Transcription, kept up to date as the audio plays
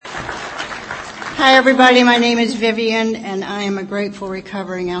Hi, everybody. My name is Vivian, and I am a grateful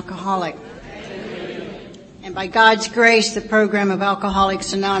recovering alcoholic. And by God's grace, the program of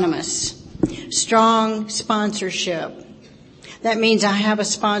Alcoholics Anonymous. Strong sponsorship. That means I have a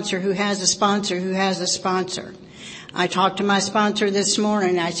sponsor who has a sponsor who has a sponsor. I talked to my sponsor this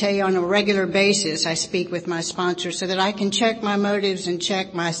morning. I tell you, on a regular basis, I speak with my sponsor so that I can check my motives and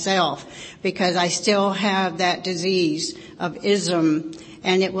check myself, because I still have that disease of ism,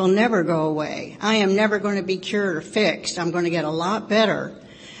 and it will never go away. I am never going to be cured or fixed. I'm going to get a lot better.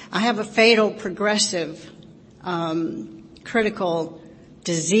 I have a fatal, progressive, critical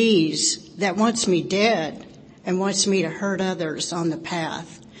disease that wants me dead and wants me to hurt others on the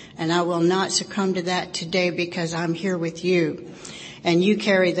path. And I will not succumb to that today, because I'm here with you. And you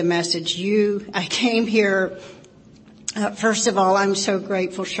carry the message. I came here, first of all, I'm so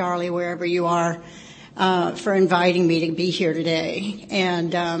grateful, Charlie, wherever you are, for inviting me to be here today.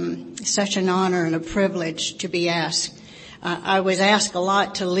 And such an honor and a privilege to be asked. I was asked a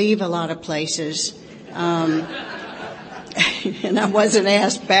lot to leave a lot of places. And I wasn't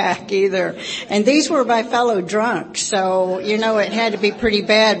asked back either. And these were my fellow drunks, so, it had to be pretty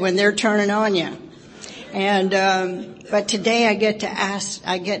bad when they're turning on you. And, but today I get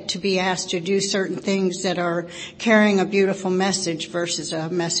to be asked to do certain things that are carrying a beautiful message versus a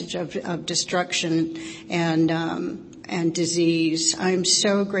message of destruction and disease. I'm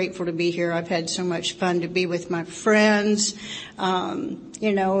so grateful to be here. I've had so much fun to be with my friends.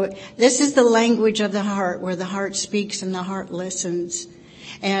 This is the language of the heart, where the heart speaks and the heart listens.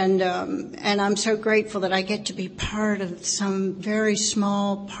 And I'm so grateful that I get to be part of some very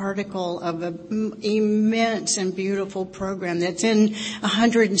small particle of an immense and beautiful program that's in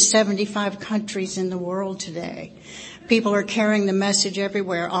 175 countries in the world today. People are carrying the message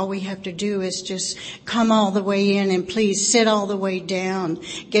everywhere. All we have to do is just come all the way in, and please sit all the way down.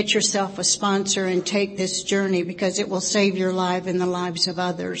 Get yourself a sponsor and take this journey, because it will save your life and the lives of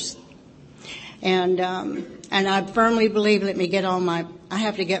others. And I firmly believe, I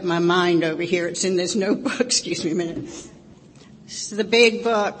have to get my mind over here. It's in this notebook. Excuse me a minute. So the big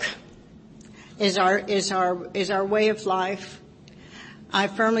book is our way of life. I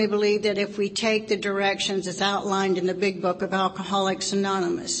firmly believe that if we take the directions as outlined in the big book of Alcoholics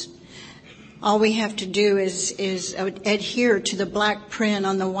Anonymous, all we have to do is adhere to the black print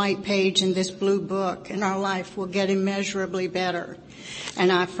on the white page in this blue book, and our life will get immeasurably better.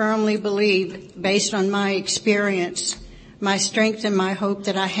 And I firmly believe, based on my experience, my strength and my hope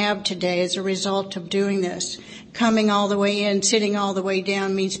that I have today as a result of doing this, coming all the way in, sitting all the way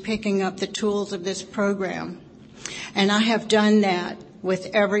down, means picking up the tools of this program. And I have done that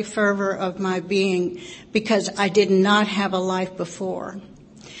with every fervor of my being, because I did not have a life before.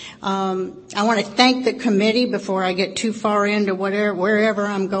 I want to thank the committee before I get too far into wherever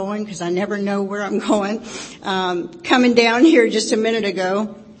I'm going, because I never know where I'm going. Coming down here just a minute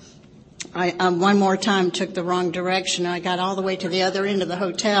ago, I one more time took the wrong direction. I got all the way to the other end of the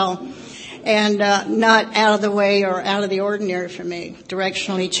hotel, and not out of the way or out of the ordinary for me,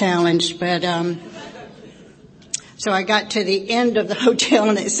 directionally challenged, but so I got to the end of the hotel,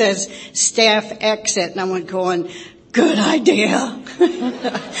 and it says staff exit, and I went going, good idea.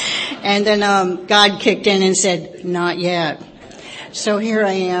 And then God kicked in and said, not yet. So here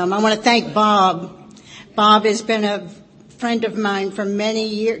I am. I want to thank Bob. Bob has been a friend of mine for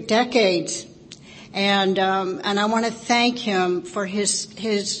many decades, and I want to thank him for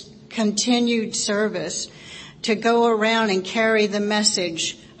his continued service to go around and carry the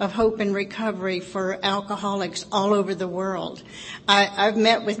message of hope and recovery for alcoholics all over the world. I've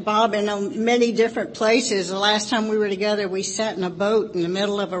met with Bob in many different places. The last time we were together, we sat in a boat in the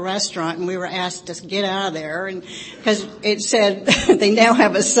middle of a restaurant, and we were asked to get out of there. And because it said, they now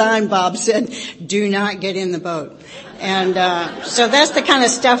have a sign, Bob said, do not get in the boat. And so that's the kind of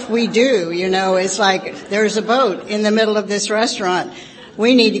stuff we do, It's like, there's a boat in the middle of this restaurant.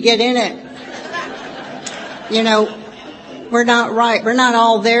 We need to get in it. We're not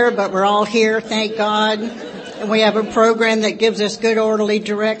all there, but we're all here, thank God. And we have a program that gives us good, orderly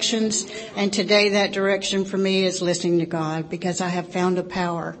directions. And today that direction for me is listening to God, because I have found a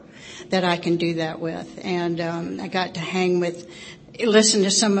power that I can do that with. And I got to listen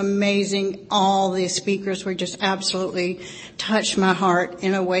to some amazing, all the speakers were just absolutely touched my heart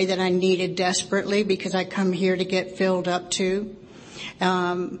in a way that I needed desperately, because I come here to get filled up too.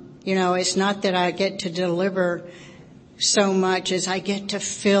 It's not that I get to deliver so much as I get to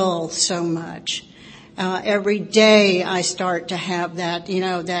feel so much. Every day I start to have that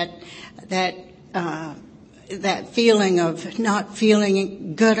that feeling of not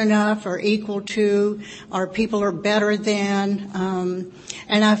feeling good enough or equal to, or people are better than.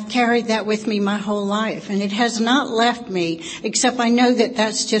 And I've carried that with me my whole life, and it has not left me, except I know that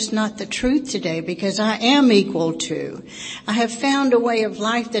that's just not the truth today, because I am equal to. I have found a way of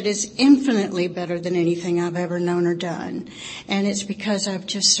life that is infinitely better than anything I've ever known or done. And it's because I've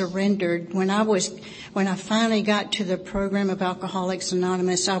just surrendered. When I finally got to the program of Alcoholics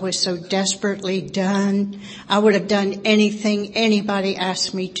Anonymous, I was so desperately done. I would have done anything anybody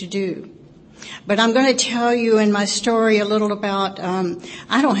asked me to do. But I'm going to tell you in my story a little about,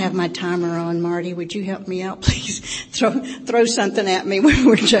 I don't have my timer on, Marty. Would you help me out, please? Throw something at me when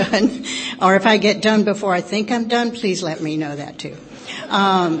we're done. Or if I get done before I think I'm done, please let me know that too.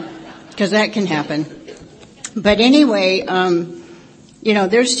 'Cause that can happen. But anyway,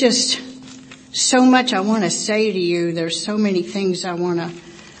 there's just so much I want to say to you. There's so many things I want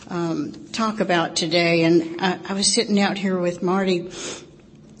to talk about today. And I was sitting out here with Marty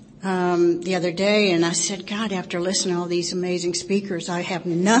the other day, and I said, God, after listening to all these amazing speakers, I have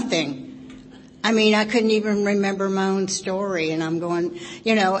nothing. I mean, I couldn't even remember my own story, and I'm going,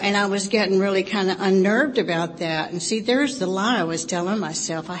 and I was getting really kind of unnerved about that. And see, there's the lie I was telling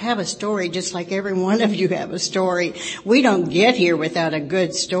myself. I have a story just like every one of you have a story. We don't get here without a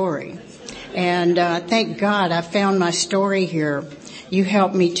good story. And thank God I found my story here. You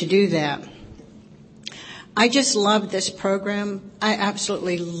helped me to do that. I just love this program. I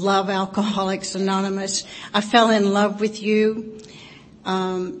absolutely love Alcoholics Anonymous. I fell in love with you.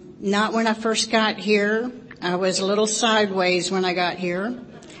 Not when I first got here. I was a little sideways when I got here,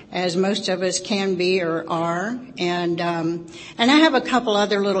 as most of us can be or are. And I have a couple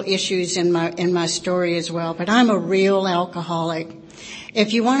other little issues in my story as well, but I'm a real alcoholic.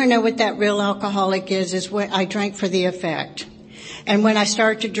 If you want to know what that real alcoholic is what I drank for the effect. And when I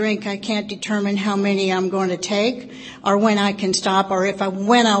start to drink, I can't determine how many I'm going to take or when I can stop, or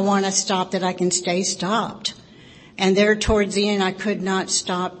when I want to stop that I can stay stopped. And there towards the end, I could not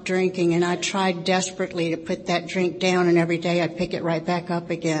stop drinking, and I tried desperately to put that drink down, and every day I'd pick it right back up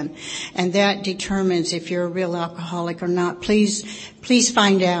again. And that determines if you're a real alcoholic or not. Please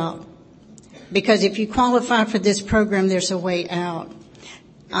find out. Because if you qualify for this program, there's a way out.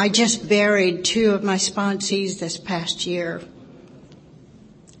 I just buried 2 of my sponsees this past year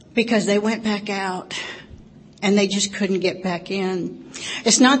because they went back out and they just couldn't get back in.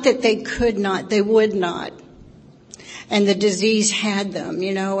 It's not that they could not, they would not. And the disease had them,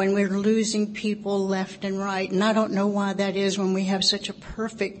 and we're losing people left and right. And I don't know why that is when we have such a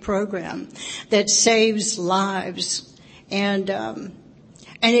perfect program that saves lives. And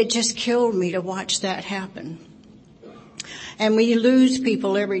it just killed me to watch that happen. And we lose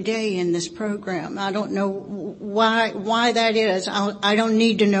people every day in this program. I don't know why that is. I don't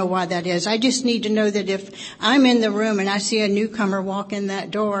need to know why that is. I just need to know that if I'm in the room and I see a newcomer walk in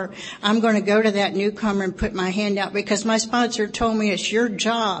that door, I'm going to go to that newcomer and put my hand out, because my sponsor told me it's your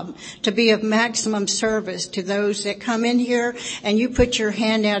job to be of maximum service to those that come in here, and you put your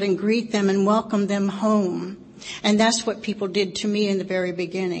hand out and greet them and welcome them home. And that's what people did to me in the very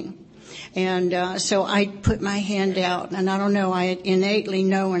beginning. And so I put my hand out, and I don't know, I innately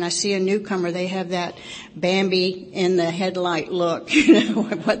know when I see a newcomer, they have that Bambi in the headlight look.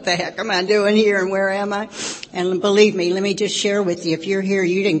 What the heck am I doing here, and where am I? And believe me, let me just share with you, if you're here,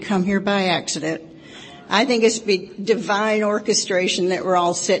 you didn't come here by accident. I think it's divine orchestration that we're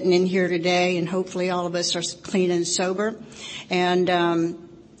all sitting in here today, and hopefully all of us are clean and sober. And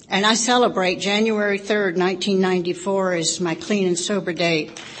I celebrate January 3rd, 1994 is my clean and sober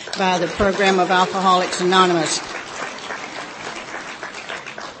date by the program of Alcoholics Anonymous.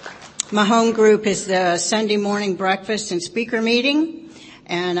 My home group is the Sunday morning breakfast and speaker meeting,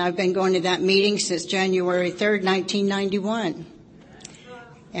 and I've been going to that meeting since January 3rd, 1991.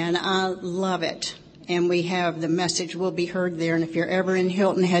 And I love it. And we have the message will be heard there. And if you're ever in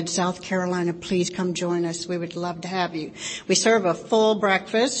Hilton Head, South Carolina, please come join us. We would love to have you. We serve a full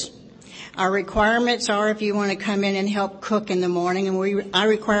breakfast. Our requirements are if you want to come in and help cook in the morning, and I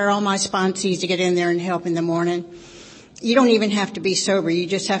require all my sponsees to get in there and help in the morning. You don't even have to be sober. You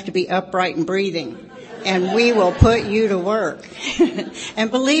just have to be upright and breathing, and we will put you to work.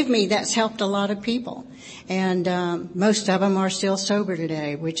 And believe me, that's helped a lot of people. And most of them are still sober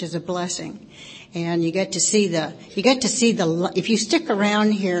today, which is a blessing. And you get to see if you stick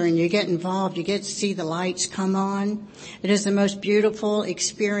around here and you get involved, you get to see the lights come on. It is the most beautiful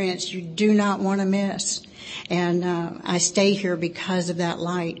experience you do not want to miss. And I stay here because of that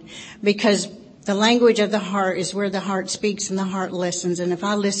light. Because The language of the heart is where the heart speaks and the heart listens. And if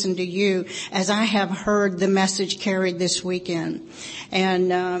I listen to you, as I have heard the message carried this weekend,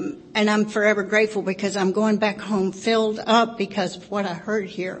 and I'm forever grateful because I'm going back home filled up because of what I heard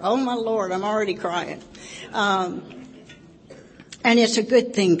here. Oh my Lord, I'm already crying. And it's a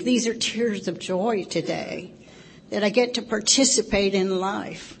good thing. These are tears of joy today that I get to participate in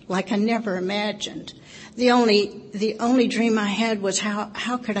life like I never imagined. The only dream I had was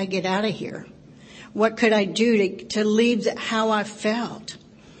how could I get out of here? What could I do to leave how I felt?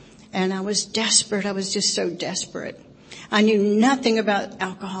 And I was desperate. I was just so desperate. I knew nothing about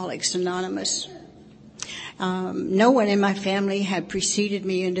Alcoholics Anonymous. No one in my family had preceded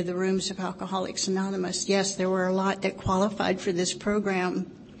me into the rooms of Alcoholics Anonymous. Yes, there were a lot that qualified for this program.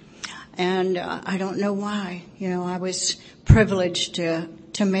 And I don't know why. I was privileged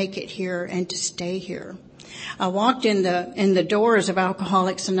to make it here and to stay here. I walked in the doors of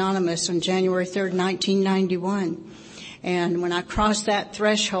Alcoholics Anonymous on January 3rd, 1991. And when I crossed that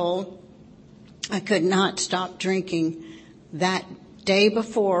threshold, I could not stop drinking. That day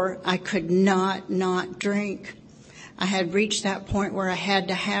before, I could not drink. I had reached that point where I had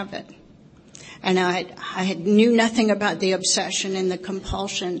to have it. And I knew nothing about the obsession and the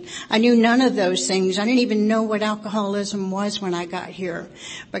compulsion. I knew none of those things. I didn't even know what alcoholism was when I got here.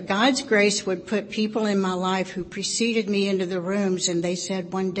 But God's grace would put people in my life who preceded me into the rooms, and they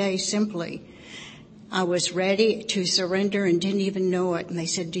said one day simply, I was ready to surrender and didn't even know it. And they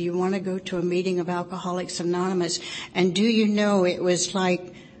said, do you want to go to a meeting of Alcoholics Anonymous? And do you know it was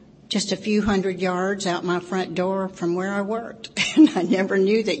like just a few hundred yards out my front door from where I worked. And I never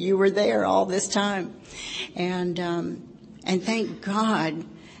knew that you were there all this time. And thank God.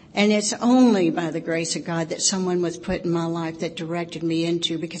 And it's only by the grace of God that someone was put in my life that directed me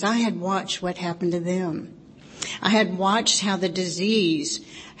into, because I had watched what happened to them. I had watched how the disease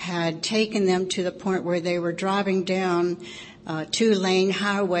had taken them to the point where they were driving down 2-lane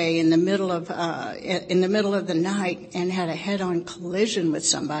highway in the middle of the night and had a head-on collision with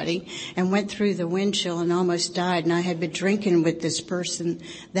somebody and went through the windshield and almost died. And I had been drinking with this person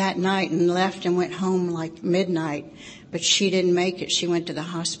that night and left and went home like midnight, but she didn't make it. She went to the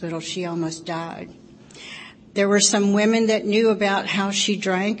hospital. She almost died. There were some women that knew about how she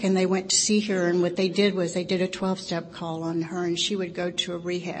drank, and they went to see her, and what they did was they did a 12-step call on her, and she would go to a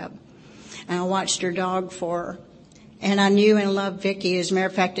rehab. And I watched her dog for her. And I knew and loved Vicki. As a matter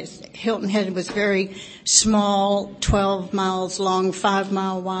of fact, Hilton Head was very small, 12 miles long,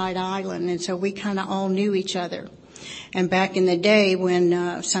 5-mile wide island. And so we kind of all knew each other. And back in the day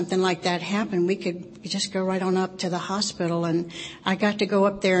when something like that happened, we could just go right on up to the hospital. And I got to go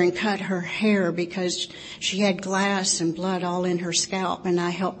up there and cut her hair because she had glass and blood all in her scalp. And I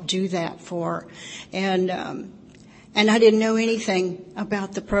helped do that for her. And I didn't know anything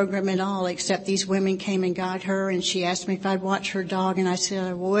about the program at all, except these women came and got her, and she asked me if I'd watch her dog, and I said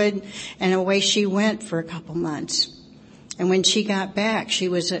I would, and away she went for a couple months. And when she got back, she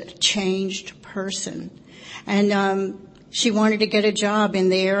was a changed person. And she wanted to get a job in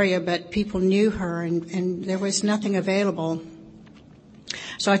the area, but people knew her, and there was nothing available.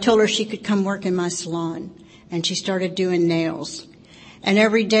 So I told her she could come work in my salon, and she started doing nails. And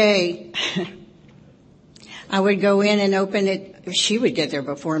every day I would go in and open it. She would get there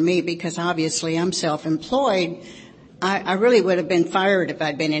before me because obviously I'm self-employed. I really would have been fired if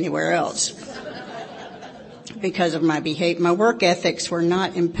I'd been anywhere else because of my behavior. My work ethics were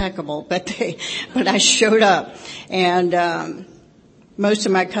not impeccable, but I showed up. And most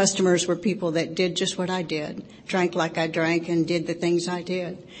of my customers were people that did just what I did, drank like I drank and did the things I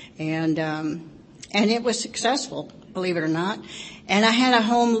did. And it was successful, believe it or not. And I had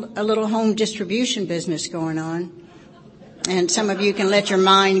a little home distribution business going on. And some of you can let your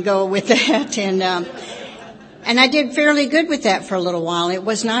mind go with that. And I did fairly good with that for a little while. It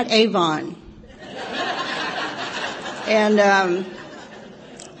was not Avon. And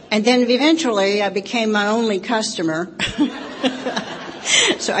then eventually I became my only customer.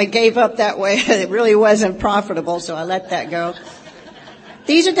 So I gave up that way. It really wasn't profitable, so I let that go.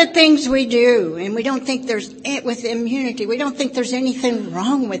 These are the things we do, and we don't think with immunity, we don't think there's anything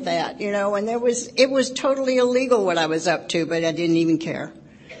wrong with that, and it was totally illegal what I was up to, but I didn't even care.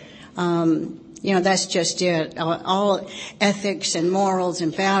 That's just it. All ethics and morals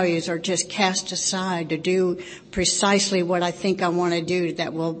and values are just cast aside to do precisely what I think I want to do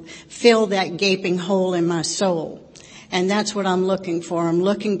that will fill that gaping hole in my soul. And that's what I'm looking for. I'm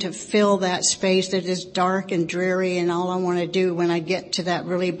looking to fill that space that is dark and dreary, and all I want to do when I get to that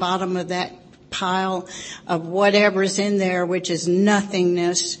really bottom of that pile of whatever's in there, which is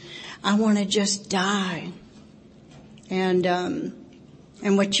nothingness, I want to just die. And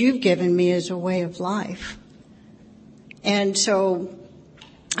And what you've given me is a way of life. And so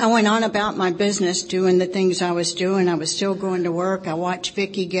I went on about my business doing the things I was doing. I was still going to work. I watched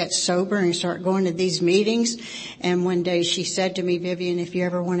Vicki get sober and start going to these meetings. And one day she said to me, Vivian, if you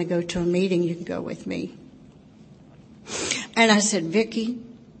ever want to go to a meeting, you can go with me. And I said, Vicki,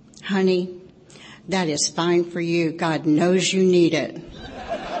 honey, that is fine for you. God knows you need it.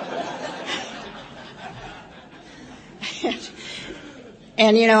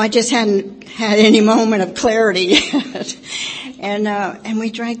 And I just hadn't had any moment of clarity yet. And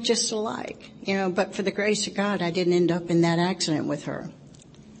we drank just alike, but for the grace of God, I didn't end up in that accident with her.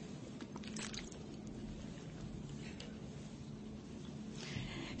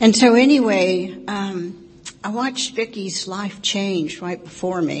 And so anyway, I watched Vicki's life change right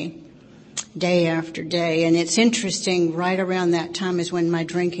before me, day after day. And it's interesting, right around that time is when my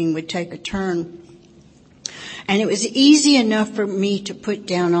drinking would take a turn. And it was easy enough for me to put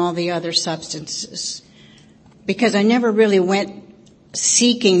down all the other substances because I never really went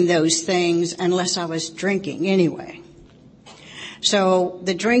seeking those things unless I was drinking anyway. So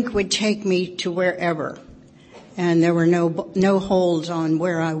the drink would take me to wherever, and there were no holds on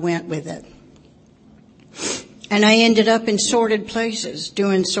where I went with it. And I ended up in sordid places,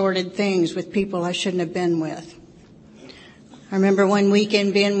 doing sordid things with people I shouldn't have been with. I remember one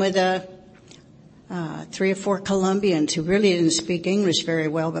weekend being with 3 or 4 Colombians who really didn't speak English very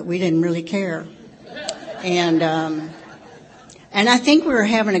well, but we didn't really care. And I think we were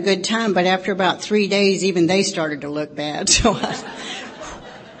having a good time, but after about 3 days, even they started to look bad.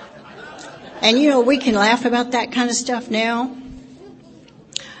 And we can laugh about that kind of stuff now.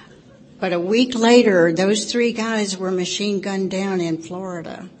 But a week later, those 3 guys were machine gunned down in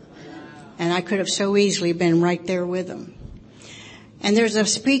Florida. And I could have so easily been right there with them. And there's a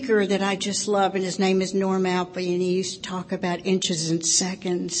speaker that I just love, and his name is Norm Alpy, and he used to talk about inches and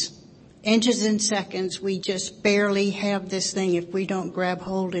seconds. Inches and seconds, we just barely have this thing if we don't grab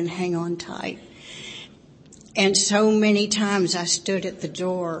hold and hang on tight. And so many times I stood at the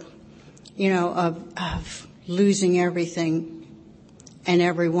door, of losing everything and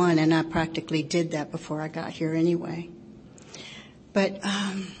everyone, and I practically did that before I got here anyway. But,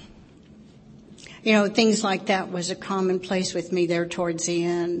 things like that was a commonplace with me there towards the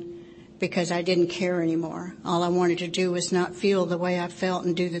end because I didn't care anymore. All I wanted to do was not feel the way I felt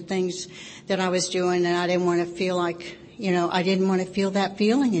and do the things that I was doing, and I didn't want to feel like, I didn't want to feel that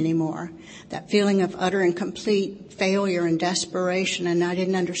feeling anymore, that feeling of utter and complete failure and desperation, and I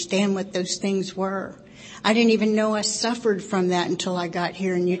didn't understand what those things were. I didn't even know I suffered from that until I got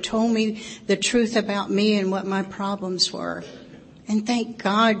here, and you told me the truth about me and what my problems were. And thank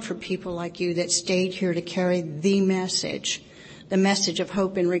God for people like you that stayed here to carry the message of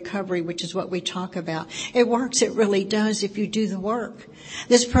hope and recovery, which is what we talk about. It works, it really does, if you do the work.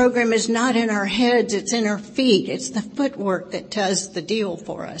 This program is not in our heads, it's in our feet. It's the footwork that does the deal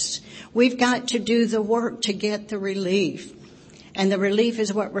for us. We've got to do the work to get the relief. And the relief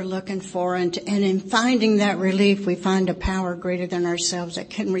is what we're looking for. And in finding that relief, we find a power greater than ourselves that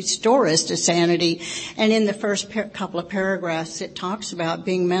can restore us to sanity. And in the first couple of paragraphs, it talks about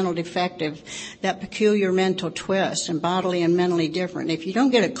being mental defective, that peculiar mental twist, and bodily and mentally different. If you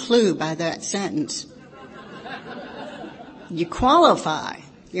don't get a clue by that sentence, you qualify.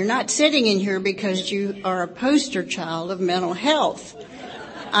 You're not sitting in here because you are a poster child of mental health.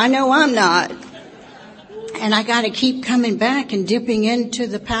 I know I'm not. And I got to keep coming back and dipping into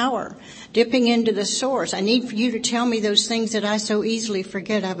the power, dipping into the source. I need for you to tell me those things that I so easily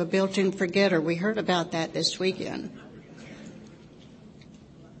forget. I have a built-in forgetter. We heard about that this weekend.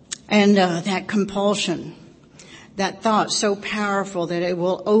 And that compulsion, that thought so powerful that it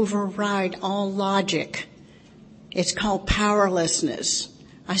will override all logic. It's called powerlessness.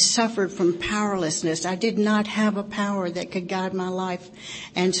 I suffered from powerlessness. I did not have a power that could guide my life,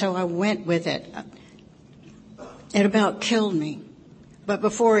 and so I went with it. It about killed me. But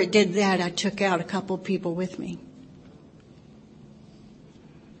before it did that, I took out a couple people with me.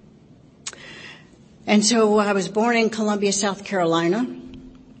 And so I was born in Columbia, South Carolina.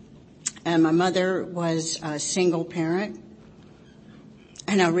 And my mother was a single parent.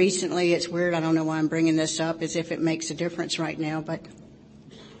 And now recently, it's weird, I don't know why I'm bringing this up, as if it makes a difference right now, but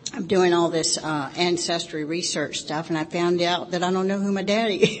I'm doing all this ancestry research stuff, and I found out that I don't know who my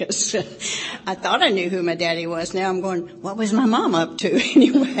daddy is. I thought I knew who my daddy was. Now I'm going, what was my mom up to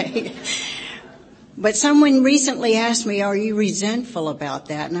anyway? But someone recently asked me, are you resentful about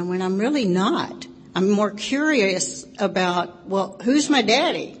that? And I went, I'm really not. I'm more curious about, well, who's my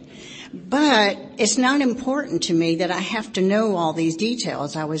daddy? But it's not important to me that I have to know all these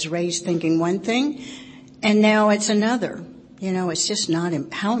details. I was raised thinking one thing, and now it's another. It's just not,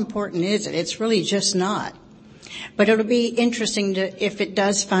 how important is it? It's really just not. But it'll be interesting if it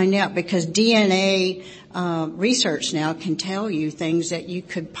does find out, because DNA research now can tell you things that you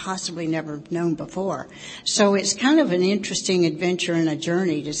could possibly never have known before. So it's kind of an interesting adventure and a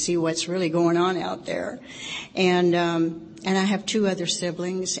journey to see what's really going on out there. And I have 2 other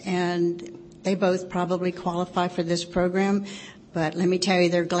siblings, and they both probably qualify for this program. But let me tell you,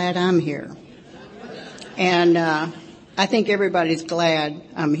 they're glad I'm here. And I think everybody's glad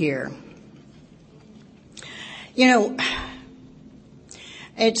I'm here.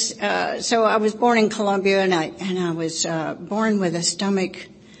 It's so I was born in Colombia, and I was born with a stomach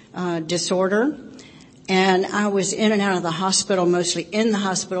disorder, and I was in and out of the hospital, mostly in the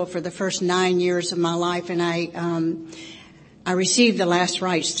hospital for the first 9 years of my life, and I received the last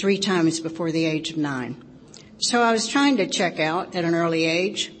rites 3 times before the age of 9. So I was trying to check out at an early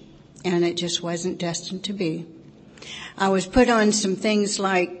age, and it just wasn't destined to be. I was put on some things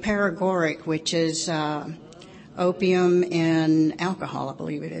like paregoric, which is opium and alcohol, I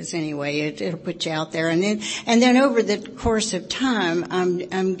believe it is. Anyway, it'll put you out there, and then over the course of time,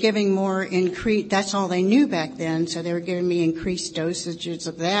 I'm giving more increase. That's all they knew back then, so they were giving me increased dosages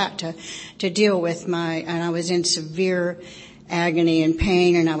of that to deal with and I was in severe agony and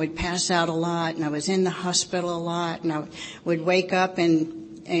pain, and I would pass out a lot, and I was in the hospital a lot, and I would wake up, and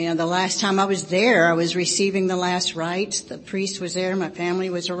the last time I was there, I was receiving the last rites. The priest was there. My family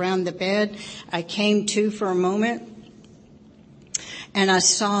was around the bed. I came to for a moment, and I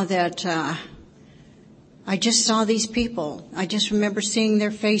saw that I just saw these people. I just remember seeing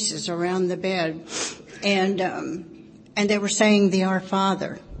their faces around the bed, and they were saying the Our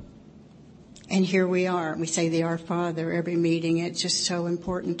Father. And here we are. We say the Our Father every meeting. It's just so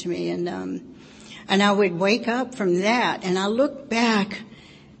important to me. And I would wake up from that, and I look back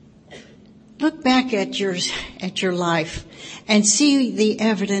at your life and see the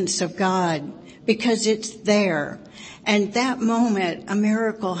evidence of God, because it's there. And that moment, a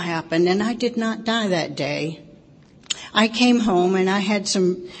miracle happened, and I did not die that day. I came home, and I had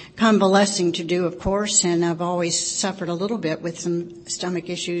some convalescing to do, of course, and I've always suffered a little bit with some stomach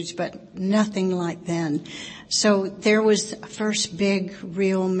issues, but nothing like then. So there was the first big,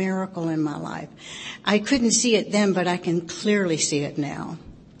 real miracle in my life. I couldn't see it then, but I can clearly see it now.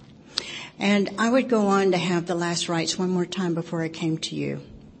 And I would go on to have the last rites one more time before I came to you.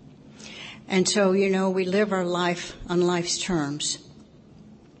 And so, we live our life on life's terms.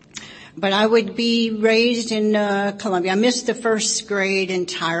 But I would be raised in Colombia. I missed the first grade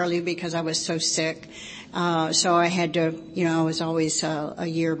entirely because I was so sick. So I had to, I was always a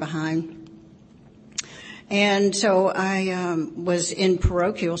year behind. And so I was in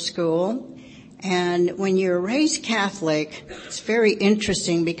parochial school. And when you're raised Catholic, it's very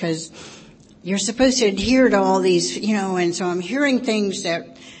interesting because you're supposed to adhere to all these, and so I'm hearing things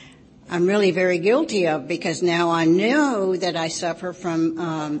that I'm really very guilty of, because now I know that I suffer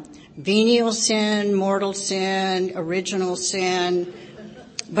from venial sin, mortal sin, original sin,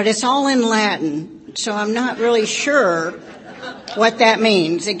 but it's all in Latin, so I'm not really sure what that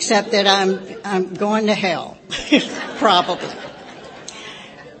means, except that I'm going to hell, probably.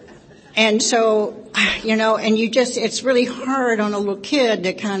 And so, and it's really hard on a little kid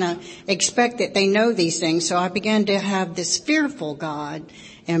to kind of expect that they know these things. So I began to have this fearful God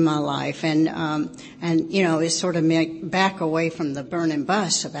in my life, and it's sort of back away from the burning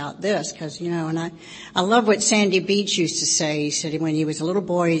bus about this, because, and I love what Sandy Beach used to say. He said when he was a little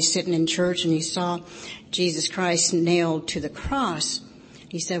boy, he's sitting in church and he saw Jesus Christ nailed to the cross.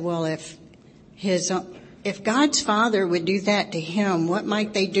 He said, well, if God's Father would do that to him, what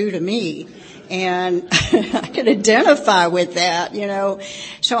might they do to me? And I could identify with that,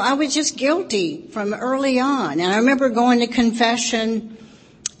 So I was just guilty from early on. And I remember going to confession,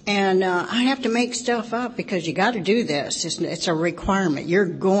 and I have to make stuff up because you got to do this. It's a requirement. You're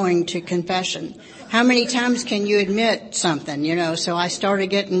going to confession. How many times can you admit something, So I started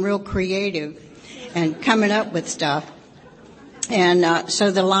getting real creative and coming up with stuff. And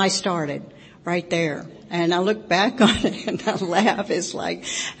so the lie started right there. And I look back on it and I laugh. It's like,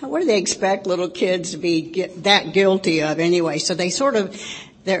 what do they expect little kids to be that guilty of anyway? So they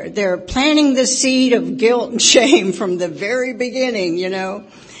they're planting the seed of guilt and shame from the very beginning,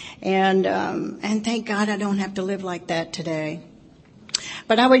 And thank God I don't have to live like that today.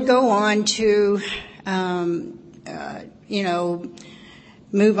 But I would go on to,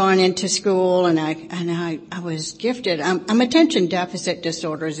 move on into school, and I was gifted. I'm attention deficit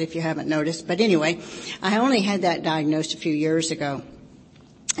disorders, if you haven't noticed. But anyway, I only had that diagnosed a few years ago.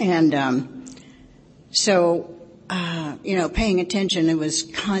 And, paying attention, it was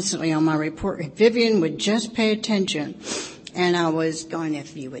constantly on my report. If Vivian would just pay attention. And I was going,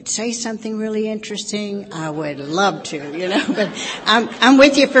 if you would say something really interesting, I would love to, but I'm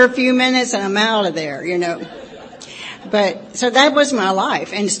with you for a few minutes and I'm out of there, But, so that was my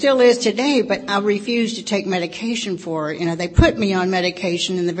life and still is today, but I refused to take medication for it. They put me on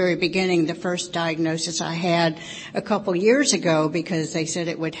medication in the very beginning, the first diagnosis I had a couple years ago because they said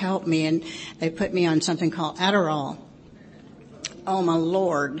it would help me, and they put me on something called Adderall. Oh my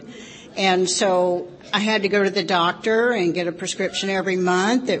Lord. And so I had to go to the doctor and get a prescription every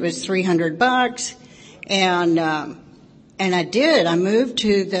month. It was $300. And I did. I moved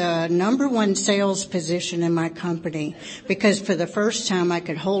to the number one sales position in my company because for the first time I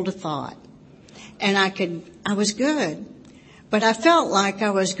could hold a thought. And I was good. But I felt like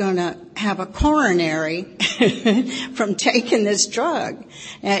I was going to have a coronary from taking this drug.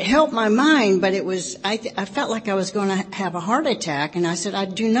 And it helped my mind, but I felt like I was going to have a heart attack. And I said, I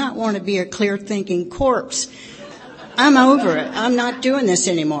do not want to be a clear thinking corpse. I'm over it. I'm not doing this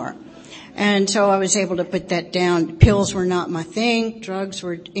anymore. And so I was able to put that down. Pills were not my thing. Drugs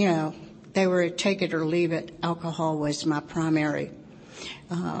were, they were take it or leave it. Alcohol was my primary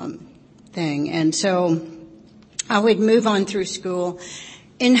thing. And so I would move on through school.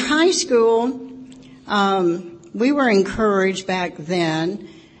 In high school, we were encouraged back then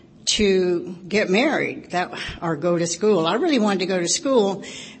to get married or go to school. I really wanted to go to school,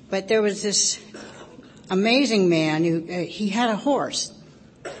 but there was this amazing man who he had a horse.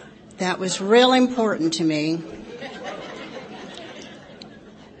 That was real important to me.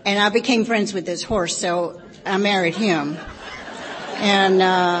 And I became friends with this horse, so I married him. And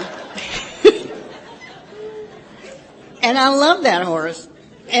and I love that horse.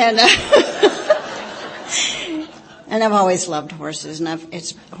 And and I've always loved horses, and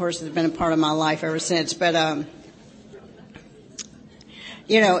horses have been a part of my life ever since. But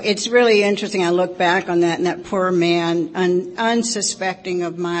it's really interesting. I look back on that, and that poor man, unsuspecting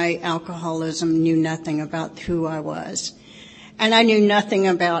of my alcoholism, knew nothing about who I was. And I knew nothing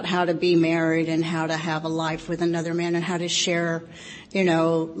about how to be married and how to have a life with another man and how to share,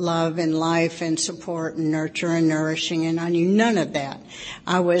 love and life and support and nurture and nourishing. And I knew none of that.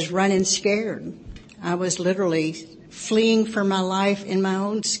 I was running scared. I was literally fleeing for my life in my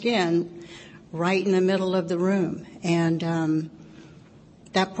own skin right in the middle of the room. And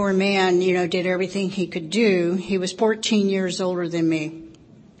that poor man, did everything he could do. He was 14 years older than me.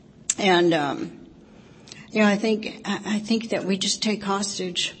 And, I think that we just take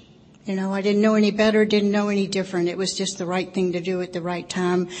hostage. I didn't know any better, didn't know any different. It was just the right thing to do at the right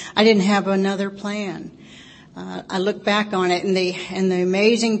time. I didn't have another plan. I look back on it, and the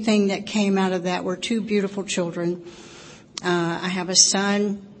amazing thing that came out of that were two beautiful children. I have a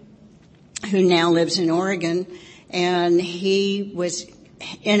son who now lives in Oregon, and he was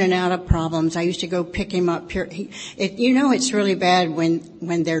in and out of problems. I used to go pick him up. It's really bad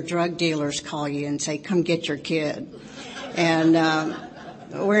when their drug dealers call you and say, come get your kid. And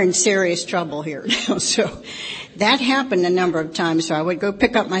we're in serious trouble here now. So that happened a number of times. So I would go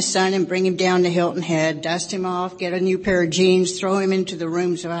pick up my son and bring him down to Hilton Head, dust him off, get a new pair of jeans, throw him into the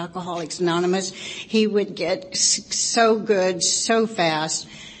rooms of Alcoholics Anonymous. He would get so good, so fast,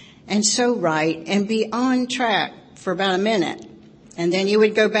 and so right, and be on track for about a minute. And then you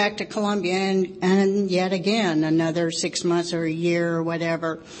would go back to Columbia and yet again, another 6 months or a year or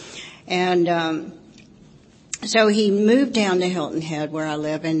whatever. And so he moved down to Hilton Head where I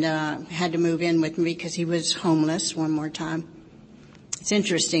live and had to move in with me because he was homeless one more time. It's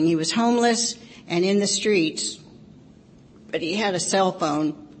interesting. He was homeless and in the streets, but he had a cell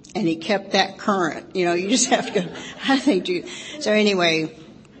phone and he kept that current. You just have to go, So anyway,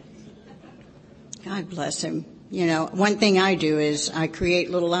 God bless him. One thing I do is I create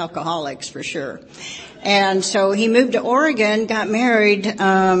little alcoholics for sure. And so he moved to Oregon, got married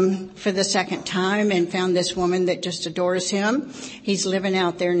for the second time, and found this woman that just adores him. He's living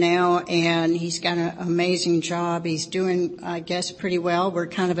out there now, and he's got an amazing job. He's doing, I guess, pretty well. We're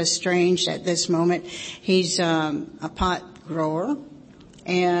kind of estranged at this moment. He's a pot grower,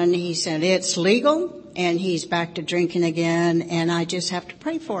 and he said it's legal, and he's back to drinking again, and I just have to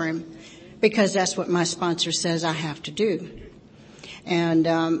pray for him. Because that's what my sponsor says I have to do. And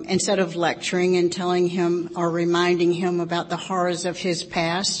instead of lecturing and telling him or reminding him about the horrors of his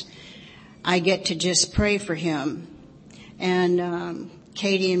past, I get to just pray for him. And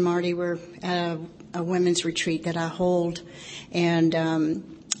Katie and Marty were at a women's retreat that I hold. And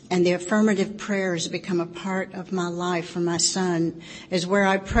and the affirmative prayers become a part of my life for my son, is where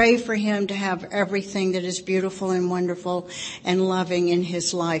I pray for him to have everything that is beautiful and wonderful and loving in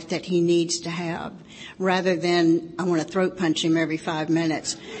his life that he needs to have, rather than I want to throat punch him every 5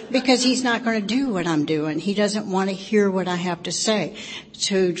 minutes, because he's not going to do what I'm doing. He doesn't want to hear what I have to say.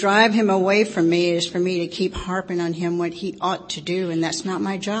 To drive him away from me is for me to keep harping on him what he ought to do, and that's not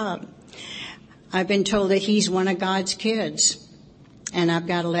my job. I've been told that he's one of God's kids, and I've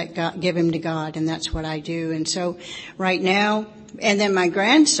got to let God, give him to God, and that's what I do. And so right now, and then my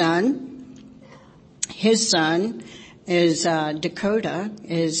grandson, his son is, Dakota,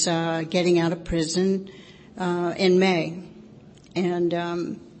 is, getting out of prison, in May. And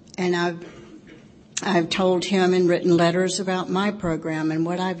I've told him and written letters about my program and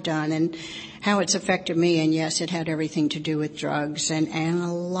what I've done and how it's affected me. And yes, it had everything to do with drugs and a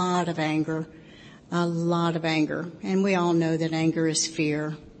lot of anger. A lot of anger. And we all know that anger is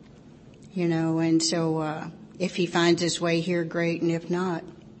fear, and so, if he finds his way here, great. And if not,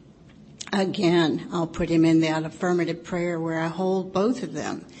 again, I'll put him in that affirmative prayer where I hold both of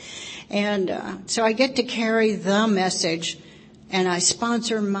them. And, so I get to carry the message and I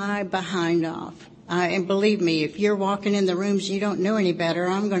sponsor my behind off. And believe me, if you're walking in the rooms and you don't know any better,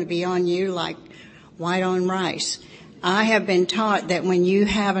 I'm going to be on you like white on rice. I have been taught that when you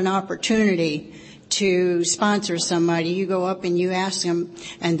have an opportunity to sponsor somebody, you go up and you ask them,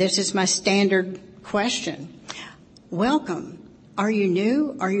 and this is my standard question. Welcome. Are you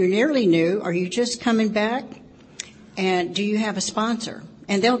new? Are you nearly new? Are you just coming back? And do you have a sponsor?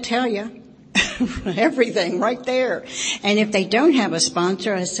 And they'll tell you everything right there. And if they don't have a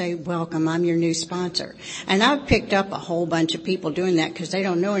sponsor, I say, welcome, I'm your new sponsor. And I've picked up a whole bunch of people doing that because they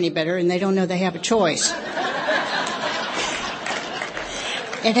don't know any better and they don't know they have a choice.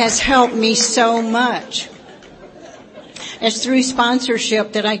 It has helped me so much. It's through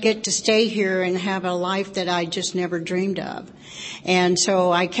sponsorship that I get to stay here and have a life that I just never dreamed of. And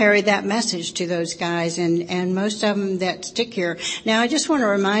so I carry that message to those guys and most of them that stick here. Now I just want to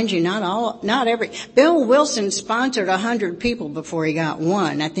remind you, Bill Wilson sponsored 100 people before he got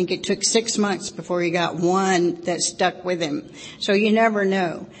one. I think it took 6 months before he got one that stuck with him. So you never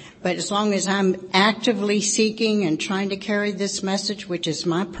know. But as long as I'm actively seeking and trying to carry this message, which is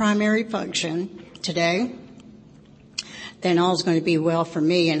my primary function today, then all's going to be well for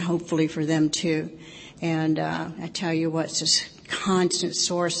me and hopefully for them too. And I tell you what, it's a constant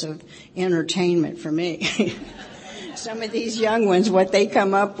source of entertainment for me. Some of these young ones, what they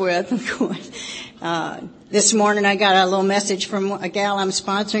come up with. This morning I got a little message from a gal I'm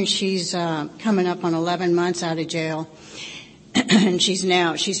sponsoring. She's coming up on 11 months out of jail. And she's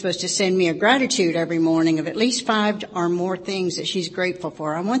supposed to send me a gratitude every morning of at least 5 or more things that she's grateful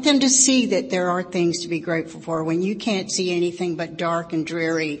for. I want them to see that there are things to be grateful for when you can't see anything but dark and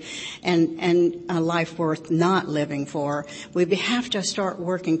dreary and a life worth not living for. We have to start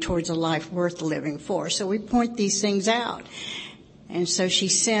working towards a life worth living for. So we point these things out. And so she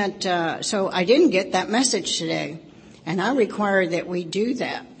sent, so I didn't get that message today. And I require that we do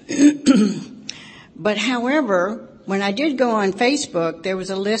that. But however, when I did go on Facebook, there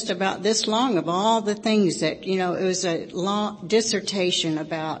was a list about this long of all the things that, it was a long dissertation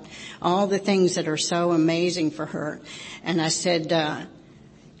about all the things that are so amazing for her. And I said,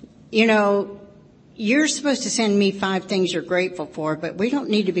 you're supposed to send me 5 things you're grateful for, but we don't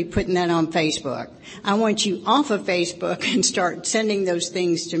need to be putting that on Facebook. I want you off of Facebook and start sending those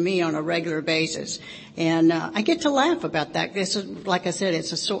things to me on a regular basis. And I get to laugh about that. This is, like I said,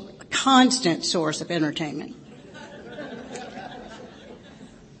 it's a constant source of entertainment.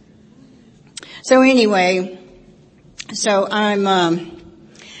 So anyway, I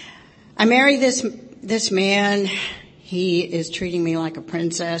married this man. He is treating me like a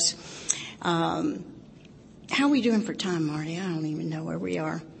princess. How are we doing for time, Marty? I don't even know where we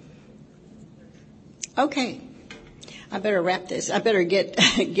are. Okay. I better wrap this. I better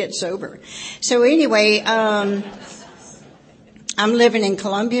get sober. So anyway, I'm living in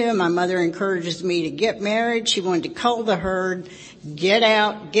Columbia. My mother encourages me to get married. She wanted to cull the herd, get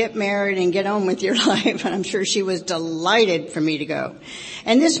out, get married, and get on with your life. And I'm sure she was delighted for me to go.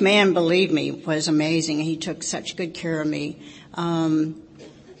 And this man, believe me, was amazing. He took such good care of me.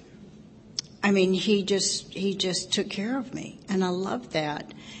 He just took care of me. And I love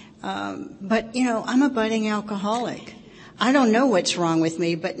that. But I'm a budding alcoholic. I don't know what's wrong with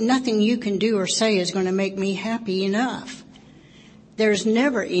me, but nothing you can do or say is going to make me happy enough. There's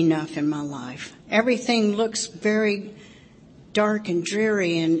never enough in my life. Everything looks very dark and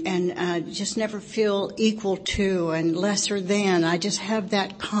dreary and I just never feel equal to and lesser than. I just have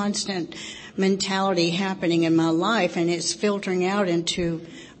that constant mentality happening in my life, and it's filtering out into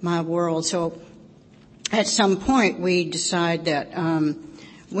my world. So at some point we decide that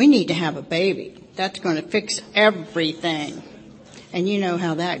we need to have a baby. That's going to fix everything. And you know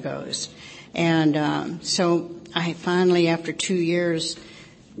how that goes. And so I finally, after 2 years,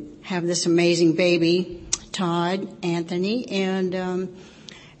 have this amazing baby, Todd Anthony,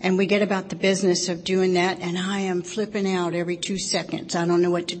 and we get about the business of doing that, and I am flipping out every 2 seconds. I don't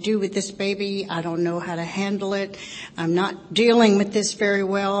know what to do with this baby. I don't know how to handle it. I'm not dealing with this very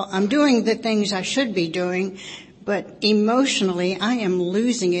well. I'm doing the things I should be doing, but emotionally, I am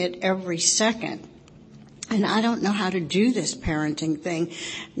losing it every second. And I don't know how to do this parenting thing.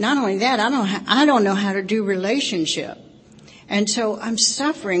 Not only that, I don't know how to do relationship. And so I'm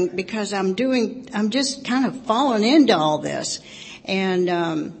suffering because I'm just kind of falling into all this. And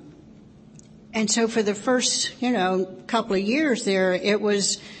so for the first, couple of years there, it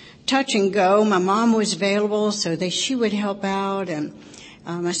was touch and go. My mom was available, so she would help out. And,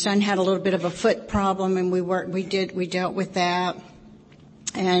 my son had a little bit of a foot problem, and we dealt with that.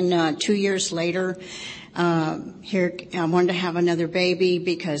 And, 2 years later, here, I wanted to have another baby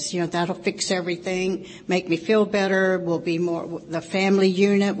because, that'll fix everything, make me feel better. The family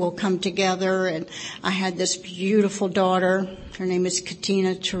unit will come together. And I had this beautiful daughter. Her name is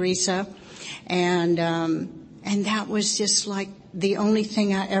Katina Teresa. And that was just like the only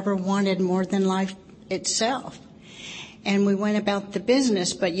thing I ever wanted more than life itself. And we went about the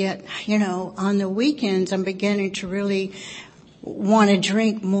business, but yet, on the weekends, I'm beginning to really want to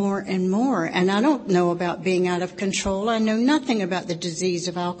drink more and more. And I don't know about being out of control. I know nothing about the disease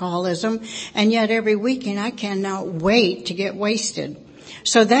of alcoholism. And yet every weekend I cannot wait to get wasted.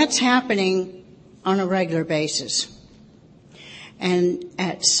 So that's happening on a regular basis. And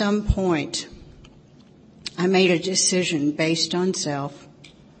at some point, I made a decision based on self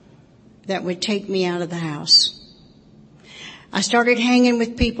that would take me out of the house. I started hanging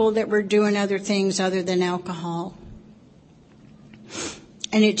with people that were doing other things other than alcohol.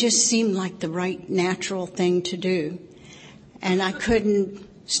 And it just seemed like the right natural thing to do. And I couldn't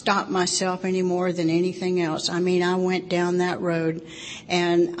stop myself any more than anything else. I mean, I went down that road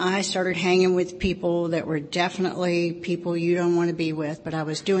and I started hanging with people that were definitely people you don't want to be with. But I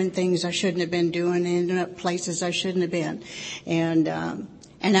was doing things I shouldn't have been doing, ending up places I shouldn't have been.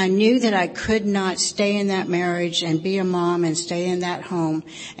 And I knew that I could not stay in that marriage and be a mom and stay in that home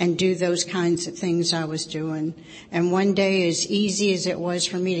and do those kinds of things I was doing. And one day, as easy as it was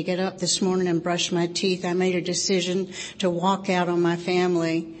for me to get up this morning and brush my teeth, I made a decision to walk out on my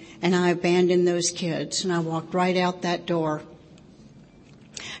family, and I abandoned those kids, and I walked right out that door.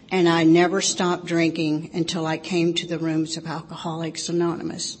 And I never stopped drinking until I came to the rooms of Alcoholics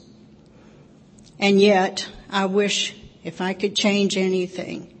Anonymous. And yet, I wish if I could change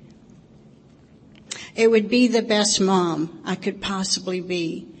anything, it would be the best mom I could possibly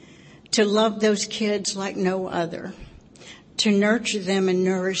be, to love those kids like no other, to nurture them and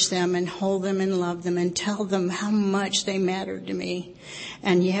nourish them and hold them and love them and tell them how much they mattered to me.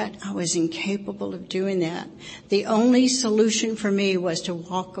 And yet I was incapable of doing that. The only solution for me was to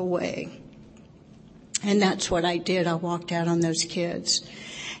walk away. And that's what I did. I walked out on those kids.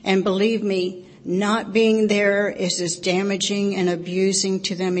 And believe me, not being there is as damaging and abusing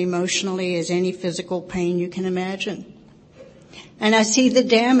to them emotionally as any physical pain you can imagine. And I see the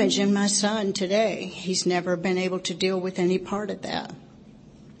damage in my son today. He's never been able to deal with any part of that.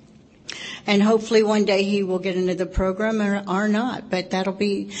 And hopefully one day he will get into the program or not. But that'll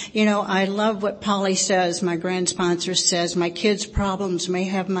be, I love what Polly says, my grand sponsor says, my kids' problems may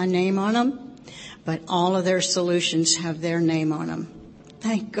have my name on them, but all of their solutions have their name on them.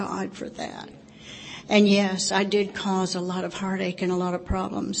 Thank God for that. And yes, I did cause a lot of heartache and a lot of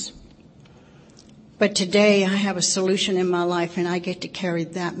problems. But today I have a solution in my life, and I get to carry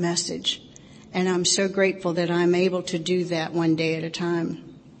that message. And I'm so grateful that I'm able to do that one day at a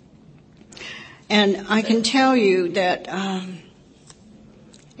time. And I can tell you that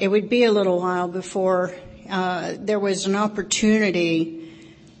it would be a little while before there was an opportunity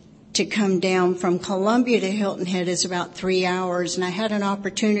to come down from Columbia to Hilton Head. Is about 3 hours, and I had an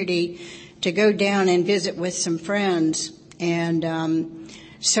opportunity to go down and visit with some friends. And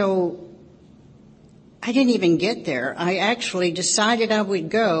so I didn't even get there. I actually decided I would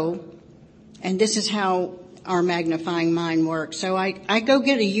go, and this is how our magnifying mind works. So I go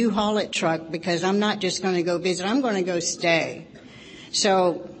get a U-Haul truck because I'm not just going to go visit. I'm going to go stay.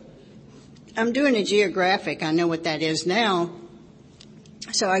 So I'm doing a geographic. I know what that is now.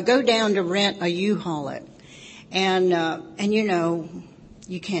 So I go down to rent a U-Haul. And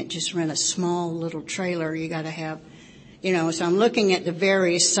you can't just rent a small little trailer. You got to have, so I'm looking at the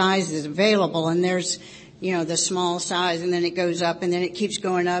various sizes available, and there's the small size, and then it goes up, and then it keeps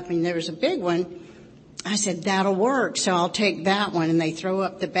going up, and there was a big one. I said, that'll work, so I'll take that one. And they throw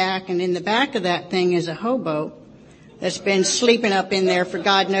up the back, and in the back of that thing is a hobo that's been sleeping up in there for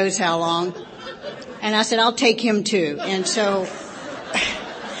God knows how long. And I said, I'll take him too. And so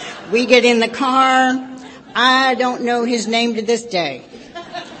we get in the car. I don't know his name to this day,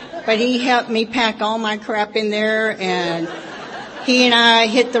 but he helped me pack all my crap in there, and he and I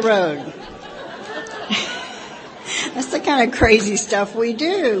hit the road. That's the kind of crazy stuff we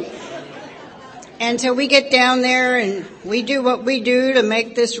do. And so we get down there and we do what we do to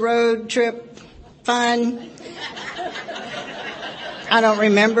make this road trip fun. I don't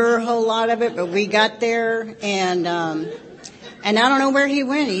remember a whole lot of it, but we got there, and I don't know where he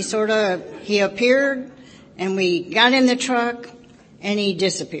went. He appeared, and we got in the truck, and he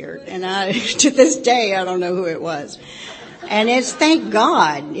disappeared. And to this day, I don't know who it was. And it's, thank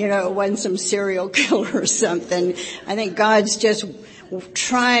God, it wasn't some serial killer or something. I think God's just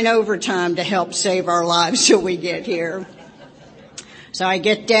trying overtime to help save our lives till we get here. So I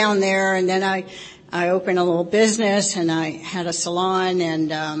get down there, and then I opened a little business, and I had a salon,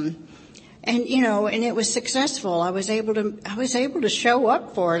 and it was successful. I was able to show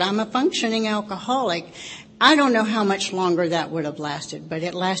up for it. I'm a functioning alcoholic. I don't know how much longer that would have lasted, but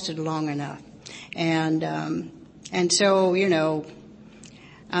it lasted long enough. And so, and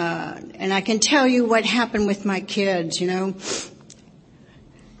I can tell you what happened with my kids,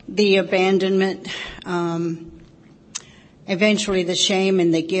 the abandonment, eventually the shame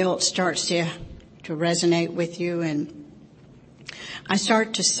and the guilt starts to resonate with you, and I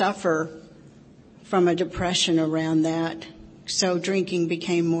start to suffer from a depression around that. So drinking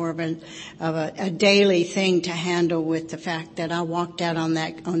became more of a daily thing to handle, with the fact that I walked out on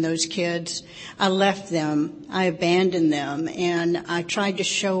those kids. I left them. I abandoned them, and I tried to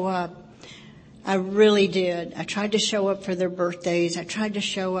show up. I really did. I tried to show up for their birthdays. I tried to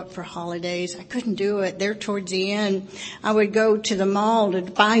show up for holidays. I couldn't do it. There towards the end, I would go to the mall to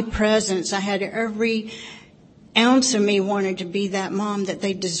buy presents. I had every ounce of me wanted to be that mom that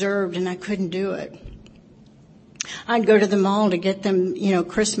they deserved, and I couldn't do it. I'd go to the mall to get them,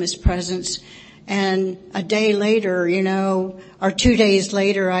 Christmas presents, and a day later, or 2 days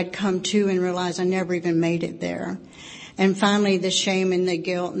later, I'd come to and realize I never even made it there. And finally, the shame and the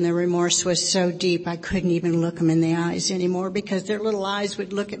guilt and the remorse was so deep, I couldn't even look them in the eyes anymore, because their little eyes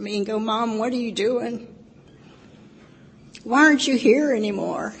would look at me and go, Mom, what are you doing? Why aren't you here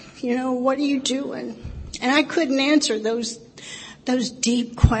anymore? What are you doing? And I couldn't answer those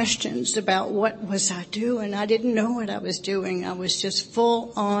deep questions about what was I doing. I didn't know what I was doing. I was just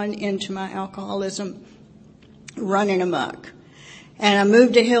full on into my alcoholism, running amok. And I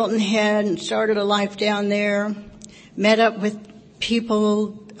moved to Hilton Head and started a life down there, met up with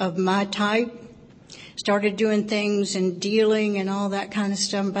people of my type, started doing things and dealing and all that kind of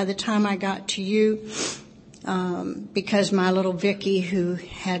stuff. By the time I got to you, because my little Vicky, who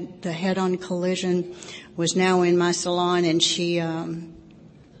had the head-on collision, was now in my salon, and she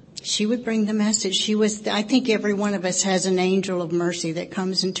would bring the message. I think every one of us has an angel of mercy that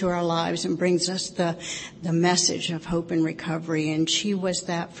comes into our lives and brings us the message of hope and recovery, and she was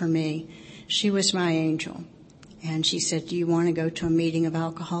that for me. She was my angel. And she said, do you want to go to a meeting of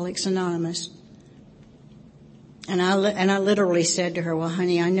Alcoholics Anonymous? And I literally said to her, well,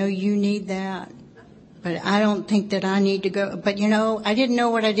 honey, I know you need that, but I don't think that I need to go. But I didn't know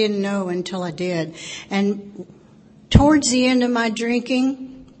what I didn't know until I did. And towards the end of my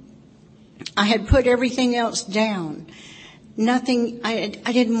drinking, I had put everything else down. Nothing, I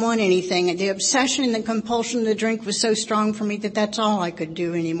didn't want anything. The obsession and the compulsion to drink was so strong for me that that's all I could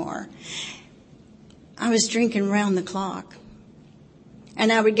do anymore. I was drinking round the clock.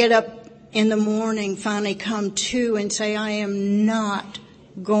 And I would get up in the morning, finally come to and say, I am not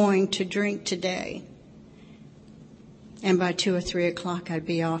going to drink today. And by 2 or 3 o'clock, I'd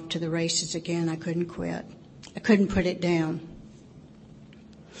be off to the races again. I couldn't quit. I couldn't put it down.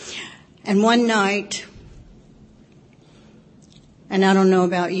 And one night, and I don't know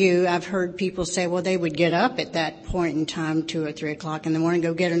about you, I've heard people say, well, they would get up at that point in time, 2 or 3 o'clock in the morning,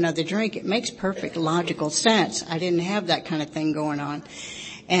 go get another drink. It makes perfect logical sense. I didn't have that kind of thing going on.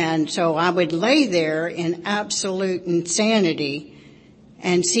 And so I would lay there in absolute insanity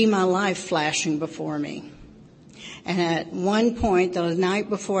and see my life flashing before me. And at one point, the night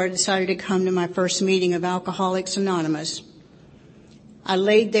before I decided to come to my first meeting of Alcoholics Anonymous, I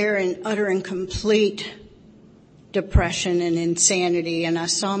laid there in utter and complete depression and insanity, and I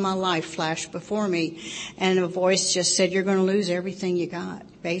saw my life flash before me, and a voice just said, you're going to lose everything you got,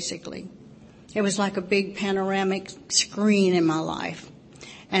 basically. It was like a big panoramic screen in my life.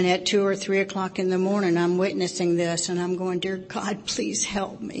 And at 2 or 3 o'clock in the morning, I'm witnessing this, and I'm going, dear God, please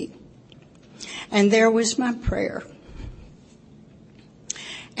help me. And there was my prayer.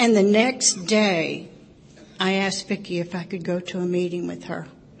 And the next day, I asked Vicki if I could go to a meeting with her.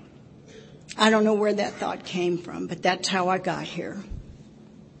 I don't know where that thought came from, but that's how I got here.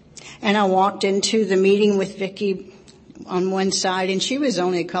 And I walked into the meeting with Vicki on one side, and she was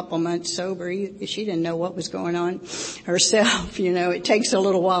only a couple months sober. She didn't know what was going on herself. It takes a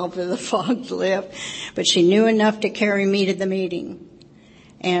little while for the fog to lift, but she knew enough to carry me to the meeting.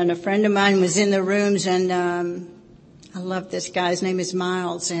 And a friend of mine was in the rooms, and I love this guy. His name is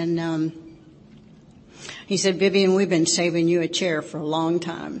Miles, and he said, Vivian, we've been saving you a chair for a long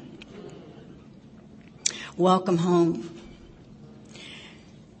time. Welcome home.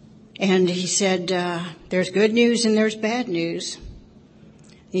 And he said, there's good news and there's bad news.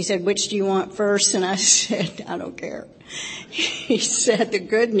 He said, which do you want first? And I said, I don't care. He said, the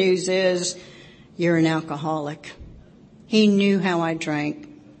good news is you're an alcoholic. He knew how I drank.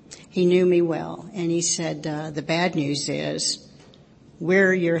 He knew me well. And he said, the bad news is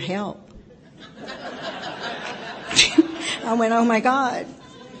we're your help. I went, oh my God.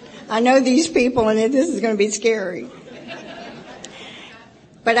 I know these people and this is going to be scary.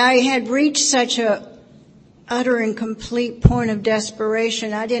 But I had reached such a utter and complete point of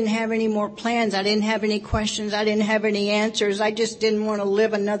desperation. I didn't have any more plans. I didn't have any questions. I didn't have any answers. I just didn't want to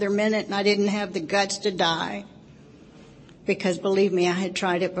live another minute, and I didn't have the guts to die. Because believe me, I had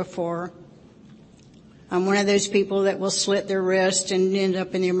tried it before. I'm one of those people that will slit their wrist and end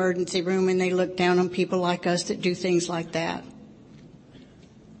up in the emergency room, and they look down on people like us that do things like that.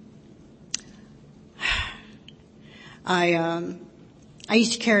 I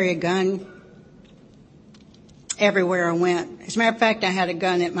used to carry a gun everywhere I went. As a matter of fact, I had a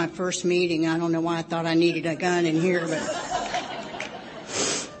gun at my first meeting. I don't know why I thought I needed a gun in here,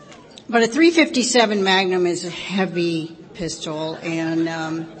 but a .357 Magnum is a heavy pistol, and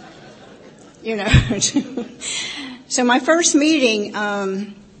so my first meeting,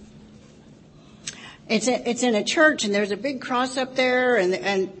 it's in a church, and there's a big cross up there, and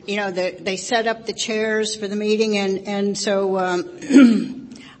they set up the chairs for the meeting, and so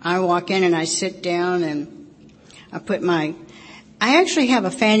I walk in and I sit down and I actually have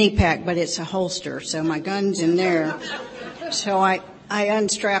a fanny pack, but it's a holster, so my gun's in there. So I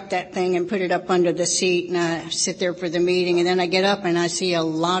unstrap that thing and put it up under the seat, and I sit there for the meeting, and then I get up and I see a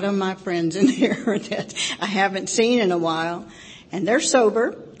lot of my friends in there that I haven't seen in a while, and they're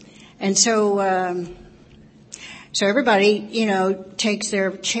sober. And so everybody, takes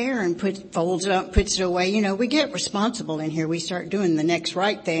their chair and folds it up, puts it away. We get responsible in here. We start doing the next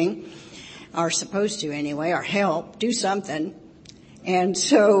right thing, are supposed to anyway, or help, do something. And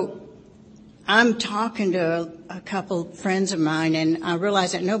so I'm talking to a couple friends of mine, and I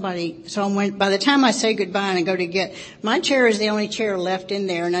realize that by the time I say goodbye and I go to get, my chair is the only chair left in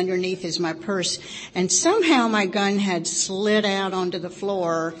there, and underneath is my purse. And somehow my gun had slid out onto the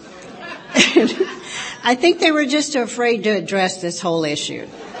floor. I think they were just afraid to address this whole issue.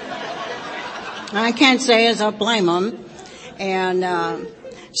 I can't say as I blame them. And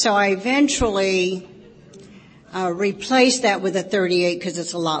so I eventually replaced that with a .38 because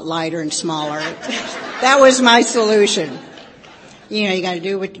it's a lot lighter and smaller. That was my solution. You got to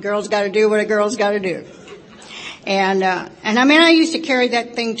do what the girl's got to do, what a girl's got to do. And I used to carry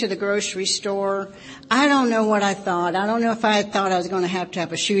that thing to the grocery store. I don't know what I thought. I don't know if I thought I was going to have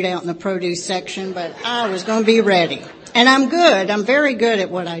a shootout in the produce section, but I was going to be ready. And I'm good. I'm very good at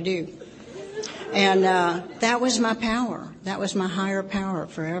what I do. And that was my power. That was my higher power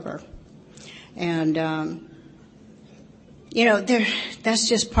forever. And that's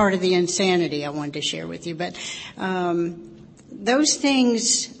just part of the insanity I wanted to share with you. But those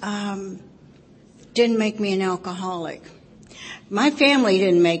things didn't make me an alcoholic. My family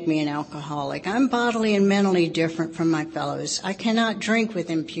didn't make me an alcoholic. I'm bodily and mentally different from my fellows. I cannot drink with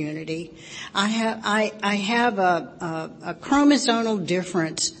impunity. I have a chromosomal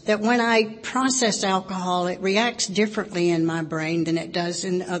difference that when I process alcohol, it reacts differently in my brain than it does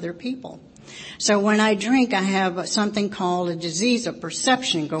in other people. So when I drink, I have something called a disease of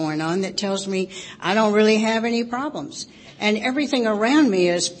perception going on that tells me I don't really have any problems. And everything around me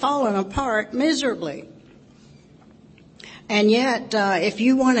is falling apart miserably. And yet, if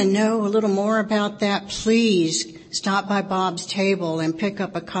you want to know a little more about that, please stop by Bob's table and pick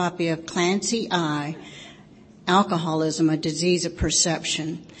up a copy of Clancy I, Alcoholism, a Disease of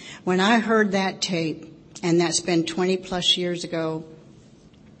Perception. When I heard that tape, and that's been 20 plus years ago,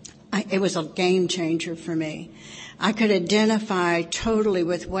 it was a game changer for me. I could identify totally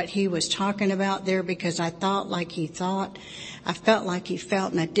with what he was talking about there because I thought like he thought. I felt like he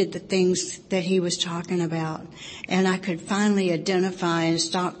felt, and I did the things that he was talking about. And I could finally identify and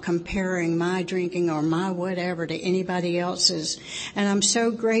stop comparing my drinking or my whatever to anybody else's. And I'm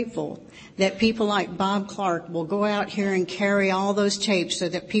so grateful that people like Bob Clark will go out here and carry all those tapes so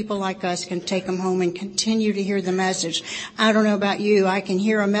that people like us can take them home and continue to hear the message. I don't know about you. I can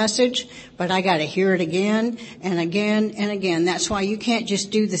hear a message, but I got to hear it again and again and again. That's why you can't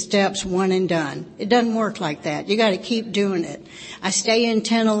just do the steps one and done. It doesn't work like that. You got to keep doing it. I stay in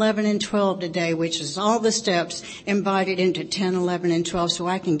 10, 11, and 12 today, which is all the steps embodied into 10, 11, and 12 so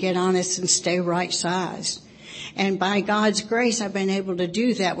I can get honest and stay right sized. And by God's grace, I've been able to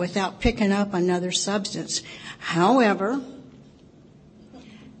do that without picking up another substance. However,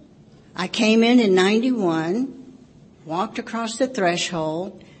 I came in 91, walked across the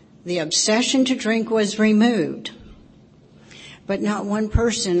threshold. The obsession to drink was removed. But not one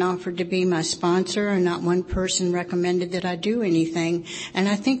person offered to be my sponsor, and not one person recommended that I do anything. And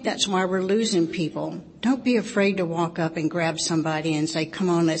I think that's why we're losing people. Don't be afraid to walk up and grab somebody and say, come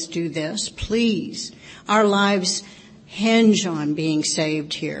on, let's do this. Please. Our lives hinge on being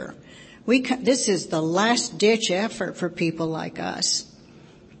saved here. This is the last ditch effort for people like us.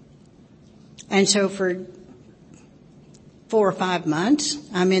 And so for 4 or 5 months,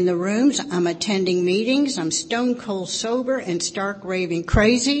 I'm in the rooms, I'm attending meetings, I'm stone cold sober and stark raving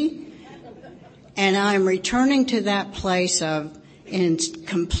crazy. And I'm returning to that place of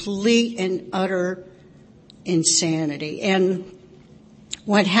complete and utter insanity. And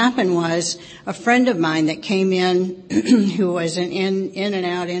what happened was a friend of mine that came in who was in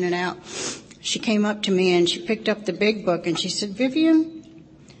and out, she came up to me and she picked up the big book and she said, Vivian,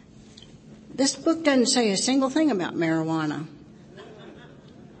 this book doesn't say a single thing about marijuana.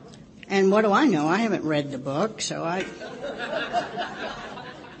 And what do I know? I haven't read the book, so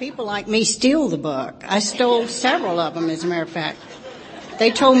people like me steal the book. I stole several of them, as a matter of fact. They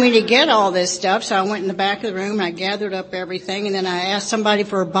told me to get all this stuff, so I went in the back of the room and I gathered up everything, and then I asked somebody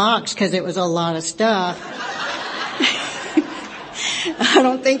for a box because it was a lot of stuff. I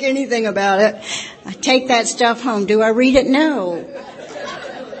don't think anything about it. I take that stuff home. Do I read it? No.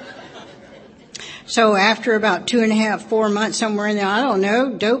 So after about 2.5, 4 months, somewhere in there, I don't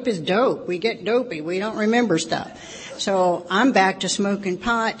know, dope is dope. We get dopey. We don't remember stuff. So I'm back to smoking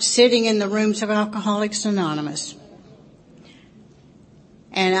pot, sitting in the rooms of Alcoholics Anonymous.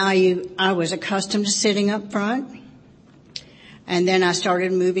 And I was accustomed to sitting up front. And then I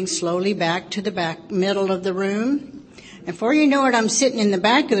started moving slowly back to the back middle of the room. And before you know it, I'm sitting in the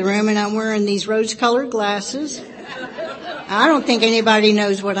back of the room and I'm wearing these rose-colored glasses. I don't think anybody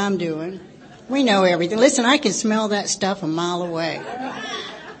knows what I'm doing. We know everything. Listen, I can smell that stuff a mile away.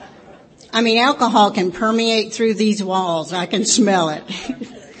 I mean, alcohol can permeate through these walls. I can smell it.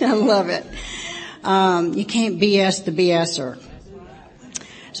 I love it. You can't BS the BSer.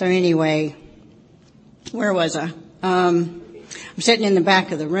 So anyway, where was I? I'm sitting in the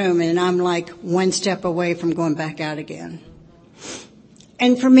back of the room and I'm like one step away from going back out again.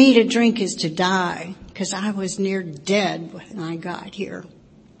 And for me to drink is to die, because I was near dead when I got here.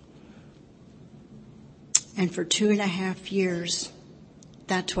 And for 2.5 years,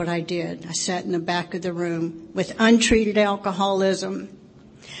 that's what I did. I sat in the back of the room with untreated alcoholism.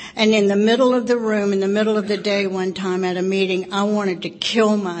 And in the middle of the room, in the middle of the day one time at a meeting, I wanted to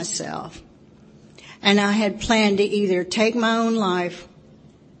kill myself. And I had planned to either take my own life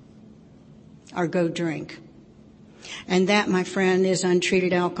or go drink. And that, my friend, is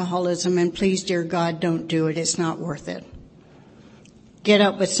untreated alcoholism. And please, dear God, don't do it. It's not worth it. Get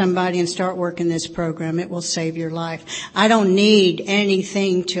up with somebody and start working this program. It will save your life. I don't need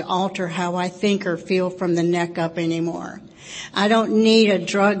anything to alter how I think or feel from the neck up anymore. I don't need a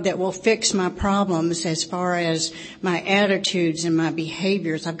drug that will fix my problems as far as my attitudes and my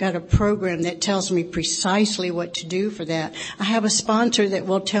behaviors. I've got a program that tells me precisely what to do for that. I have a sponsor that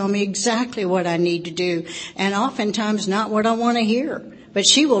will tell me exactly what I need to do, and oftentimes not what I want to hear, but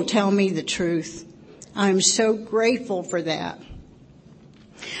she will tell me the truth. I'm so grateful for that.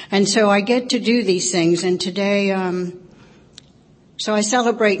 And so I get to do these things, and today, so I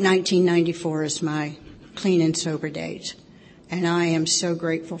celebrate 1994 as my clean and sober date. And I am so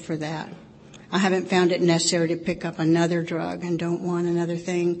grateful for that. I haven't found it necessary to pick up another drug and don't want another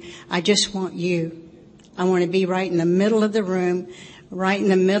thing. I just want you. I want to be right in the middle of the room, right in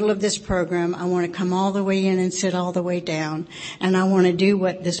the middle of this program. I want to come all the way in and sit all the way down. And I want to do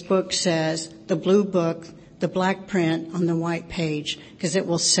what this book says, the blue book, the black print on the white page, because it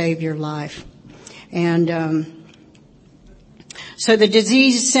will save your life. And so the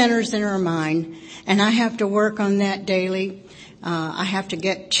disease centers in our mind, and I have to work on that daily. I have to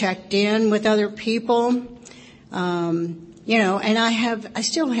get checked in with other people. And I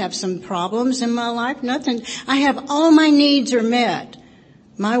still have some problems in my life. I have all my needs are met.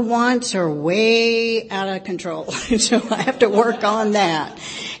 My wants are way out of control. So I have to work on that.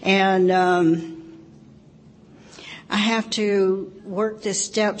 And, I have to work the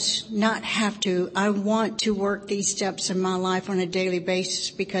steps, I want to work these steps in my life on a daily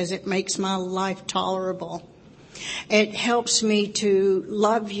basis because it makes my life tolerable. It helps me to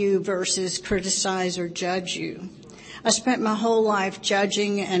love you versus criticize or judge you. I spent my whole life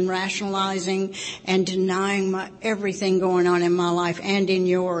judging and rationalizing and denying everything going on in my life and in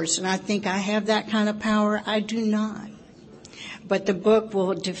yours. And I think I have that kind of power. I do not. But the book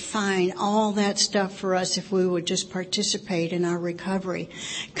will define all that stuff for us if we would just participate in our recovery.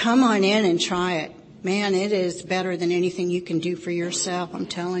 Come on in and try it. Man, it is better than anything you can do for yourself, I'm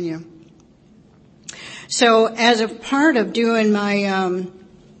telling you. So as a part of doing my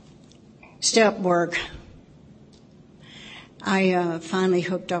step work, I finally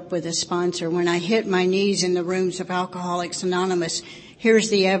hooked up with a sponsor. When I hit my knees in the rooms of Alcoholics Anonymous, here's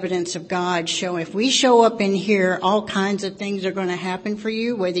the evidence of God showing. If we show up in here, all kinds of things are going to happen for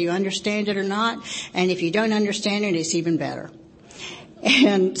you, whether you understand it or not. And if you don't understand it, it's even better.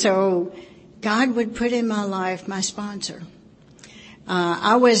 And so God would put in my life my sponsor.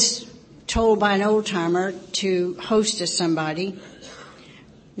 I was told by an old timer to hostess somebody.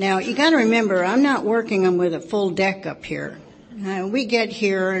 Now, you got to remember, I'm not working with a full deck up here. We get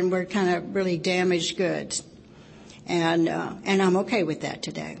here and we're kind of really damaged goods. And I'm okay with that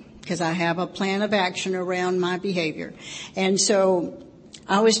today because I have a plan of action around my behavior. And so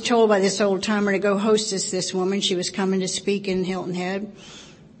I was told by this old timer to go hostess this woman. She was coming to speak in Hilton Head.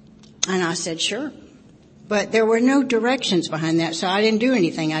 And I said, sure. But there were no directions behind that, so I didn't do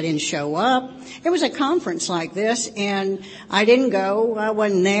anything. I didn't show up. It was a conference like this, and I didn't go. I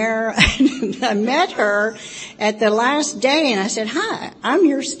wasn't there. I met her at the last day, and I said, hi, I'm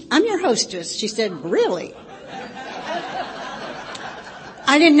your hostess. She said, really?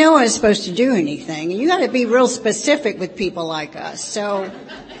 I didn't know I was supposed to do anything. You got to be real specific with people like us. So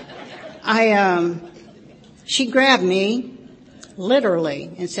she grabbed me,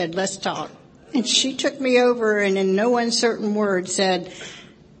 literally, and said, let's talk. And she took me over and in no uncertain words said,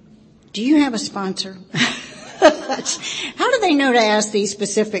 do you have a sponsor? How do they know to ask these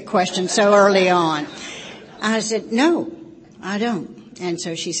specific questions so early on? I said, no, I don't. And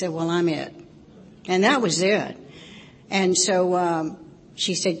so she said, well, I'm it. And that was it. And so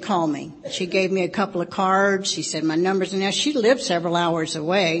she said, call me. She gave me a couple of cards. She said my number's in there. She lived several hours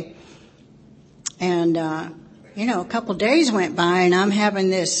away. And, a couple of days went by and I'm having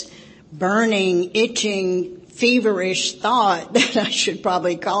this burning, itching, feverish thought that I should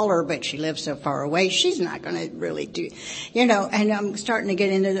probably call her, but she lives so far away. She's not going to really do, and I'm starting to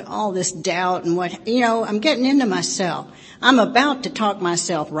get into all this doubt and I'm getting into myself. I'm about to talk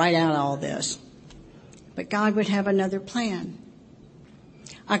myself right out of all this. But God would have another plan.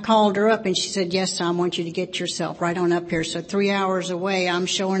 I called her up and she said, yes, I want you to get yourself right on up here. So 3 hours away, I'm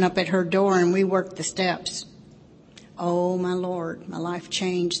showing up at her door and we worked the steps. Oh, my Lord, my life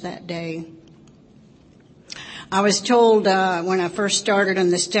changed that day. I was told when I first started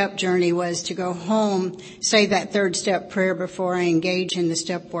on the step journey was to go home, say that third step prayer before I engage in the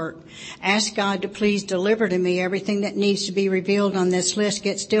step work. Ask God to please deliver to me everything that needs to be revealed on this list.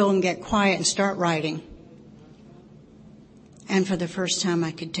 Get still and get quiet and start writing. And for the first time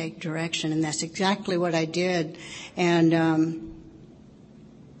I could take direction, and that's exactly what I did. And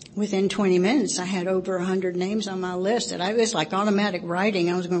within 20 minutes, I had over 100 names on my list. And it was like automatic writing.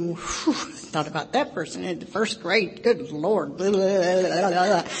 I was going, thought about that person in the first grade. Good Lord. Blah, blah, blah, blah,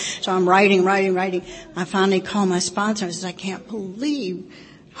 blah. So I'm writing. I finally called my sponsor and said, I can't believe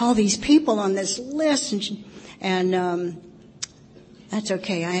all these people on this list. And that's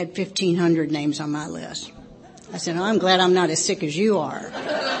okay. I had 1,500 names on my list. I said, I'm glad I'm not as sick as you are.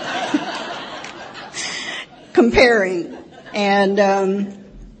 Comparing. And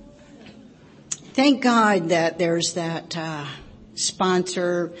thank God that there's that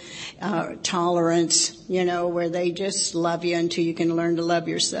sponsor tolerance, where they just love you until you can learn to love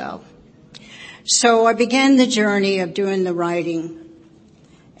yourself. So I began the journey of doing the writing,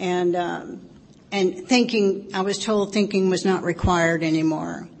 and thinking. I was told thinking was not required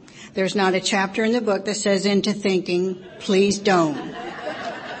anymore. There's not a chapter in the book that says into thinking. Please don't.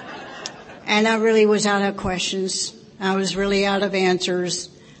 And I really was out of questions. I was really out of answers.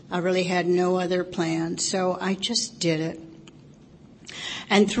 I really had no other plan, so I just did it.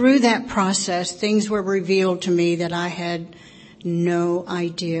 And through that process, things were revealed to me that I had no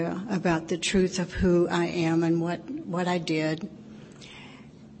idea about the truth of who I am and what I did.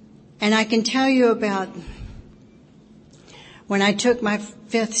 And I can tell you about When I took my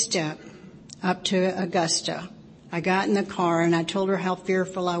fifth step up to Augusta, I got in the car and I told her how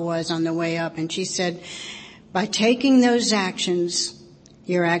fearful I was on the way up. And she said, by taking those actions,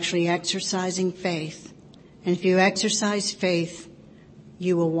 you're actually exercising faith. And if you exercise faith,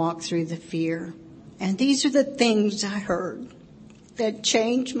 you will walk through the fear. And these are the things I heard that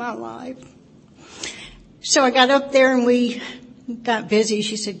changed my life. So I got up there and we got busy.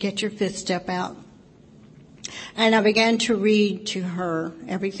 She said, get your fifth step out. And I began to read to her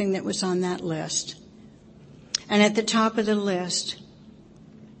everything that was on that list. And at the top of the list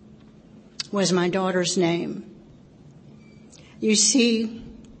was my daughter's name. You see,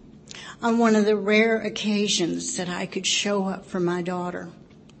 on one of the rare occasions that I could show up for my daughter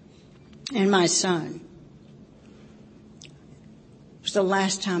and my son, it was the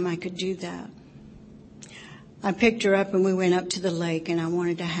last time I could do that. I picked her up and we went up to the lake, and I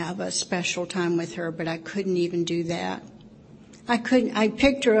wanted to have a special time with her, but I couldn't even do that. I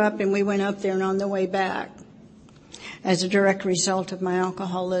picked her up and we went up there, and on the way back, as a direct result of my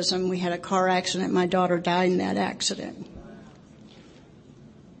alcoholism, we had a car accident. My daughter died in that accident.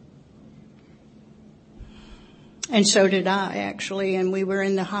 And so did I, actually, and we were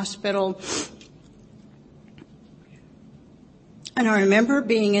in the hospital. And I remember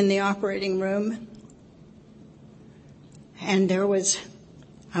being in the operating room, and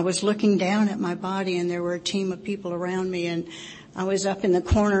I was looking down at my body, and there were a team of people around me, and I was up in the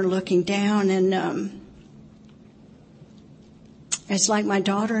corner looking down, and it's like my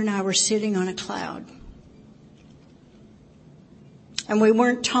daughter and I were sitting on a cloud. And we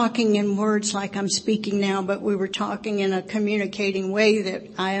weren't talking in words like I'm speaking now, but we were talking in a communicating way that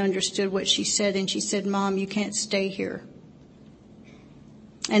I understood what she said. And she said, Mom, you can't stay here.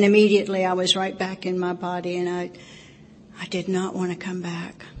 And immediately I was right back in my body, and I did not want to come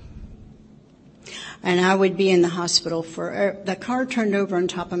back. And I would be in the hospital the car turned over on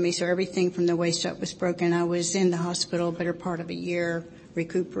top of me, so everything from the waist up was broken. I was in the hospital a better part of a year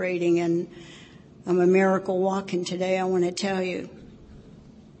recuperating, and I'm a miracle walking today, I want to tell you.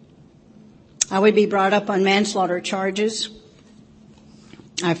 I would be brought up on manslaughter charges.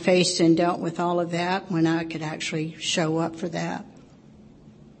 I faced and dealt with all of that when I could actually show up for that.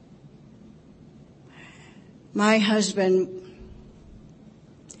 My husband,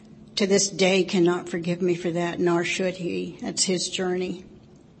 to this day, cannot forgive me for that, nor should he. That's his journey.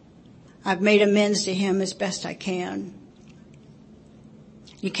 I've made amends to him as best I can.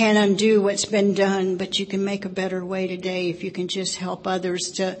 You can't undo what's been done, but you can make a better way today if you can just help others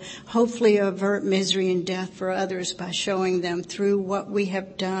to hopefully avert misery and death for others by showing them through what we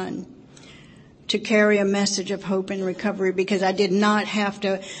have done to carry a message of hope and recovery, because I did not have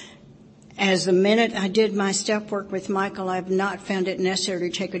to. As the minute I did my step work with Michael, I've not found it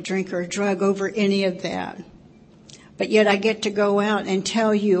necessary to take a drink or a drug over any of that. But yet I get to go out and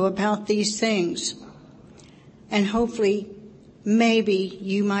tell you about these things. And hopefully, maybe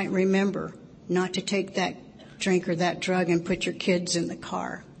you might remember not to take that drink or that drug and put your kids in the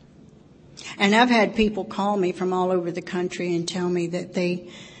car. And I've had people call me from all over the country and tell me that they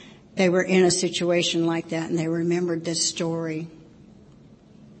were in a situation like that and they remembered this story.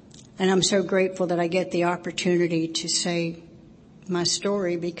 And I'm so grateful that I get the opportunity to say my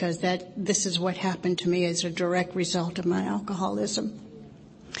story, because this is what happened to me as a direct result of my alcoholism.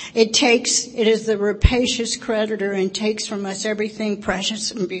 It is the rapacious creditor and takes from us everything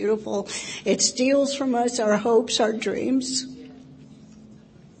precious and beautiful. It steals from us our hopes, our dreams,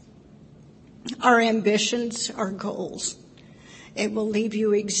 our ambitions, our goals. It will leave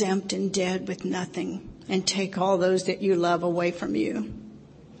you exempt and dead with nothing and take all those that you love away from you.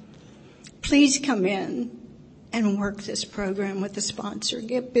 Please come in and work this program with the sponsor.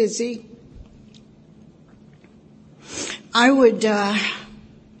 Get busy. I would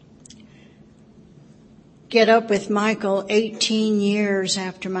get up with Michael 18 years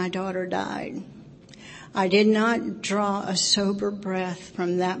after my daughter died. I did not draw a sober breath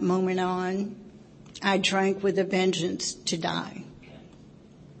from that moment on. I drank with a vengeance to die.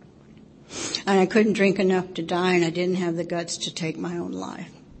 And I couldn't drink enough to die, and I didn't have the guts to take my own life.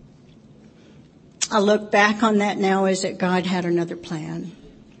 I look back on that now as that God had another plan.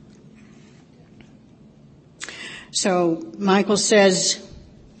 So Michael says,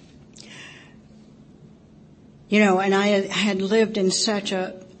 and I had lived in such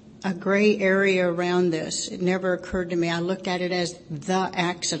a gray area around this. It never occurred to me. I looked at it as the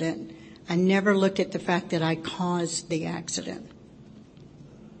accident. I never looked at the fact that I caused the accident.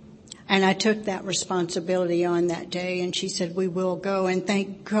 And I took that responsibility on that day, and she said, we will go. And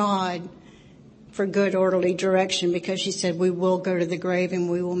thank God for good, orderly direction, because she said, we will go to the grave and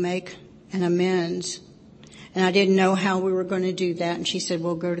we will make an amends. And I didn't know how we were going to do that. And she said,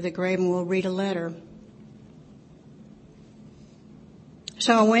 we'll go to the grave and we'll read a letter.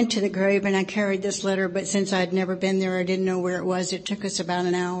 So I went to the grave and I carried this letter, but since I'd never been there, I didn't know where it was. It took us about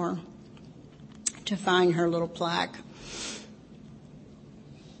an hour to find her little plaque.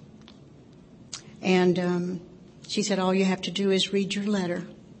 And she said, all you have to do is read your letter.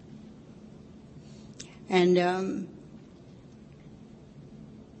 And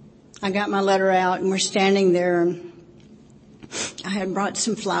I got my letter out and we're standing there. And I had brought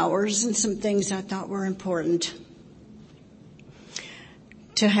some flowers and some things I thought were important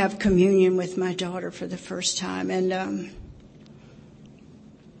to have communion with my daughter for the first time. And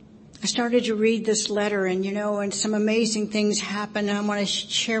I started to read this letter, and some amazing things happened. And I want to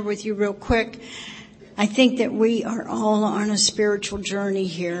share with you real quick. I think that we are all on a spiritual journey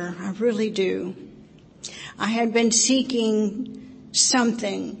here. I really do. I had been seeking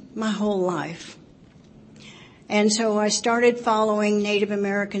something my whole life. And so I started following Native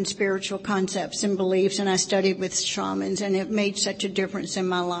American spiritual concepts and beliefs, and I studied with shamans, and it made such a difference in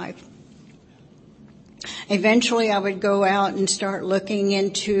my life. Eventually I would go out and start looking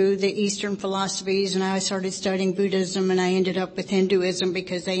into the Eastern philosophies, and I started studying Buddhism, and I ended up with Hinduism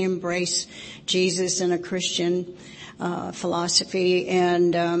because they embrace Jesus and a Christian philosophy,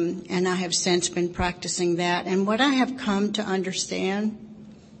 and I have since been practicing that. And what I have come to understand,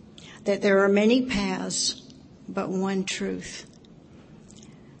 that there are many paths, but one truth.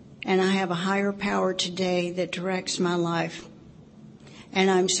 And I have a higher power today that directs my life.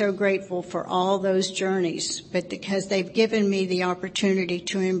 And I'm so grateful for all those journeys, but because they've given me the opportunity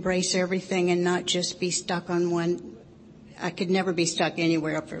to embrace everything and not just be stuck on one. I could never be stuck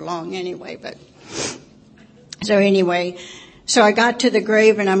anywhere for long anyway, but so I got to the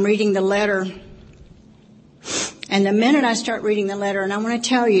grave and I'm reading the letter. And the minute I start reading the letter, and I want to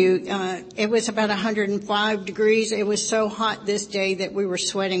tell you, it was about 105 degrees. It was so hot this day that we were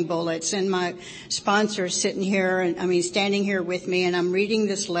sweating bullets. And my sponsor is standing here with me, and I'm reading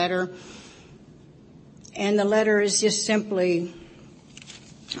this letter. And the letter is just simply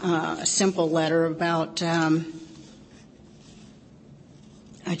a simple letter about, I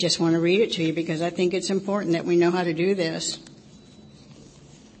just want to read it to you because I think it's important that we know how to do this.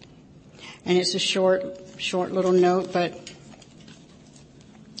 And it's a short little note, but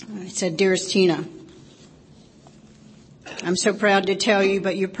it said, Dearest Tina, I'm so proud to tell you,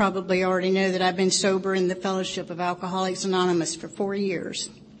 but you probably already know that I've been sober in the Fellowship of Alcoholics Anonymous for 4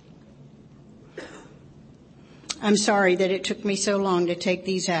 years. I'm sorry that it took me so long to take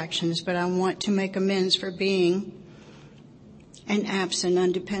these actions, but I want to make amends for being an absent,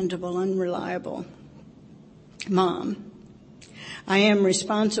 undependable, unreliable mom. I am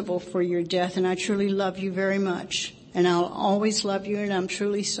responsible for your death, and I truly love you very much, and I'll always love you, and I'm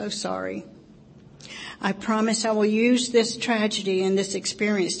truly so sorry. I promise I will use this tragedy and this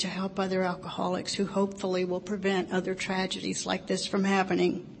experience to help other alcoholics who hopefully will prevent other tragedies like this from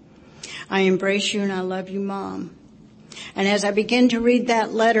happening. I embrace you, and I love you, Mom. And as I began to read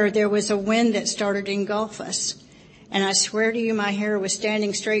that letter, there was a wind that started to engulf us. And I swear to you, my hair was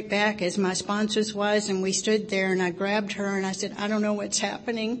standing straight back as my sponsor's was, and we stood there, and I grabbed her, and I said, I don't know what's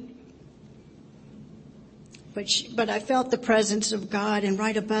happening. But I felt the presence of God, and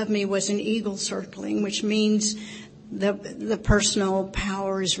right above me was an eagle circling, which means the personal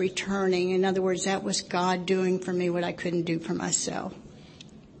power is returning. In other words, that was God doing for me what I couldn't do for myself.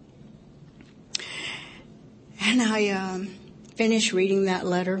 And I finished reading that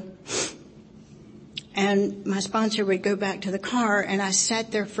letter. And my sponsor would go back to the car, and I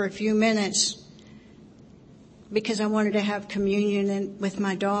sat there for a few minutes because I wanted to have communion with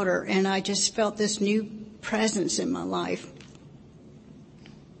my daughter, and I just felt this new presence in my life.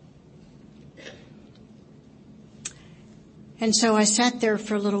 And so I sat there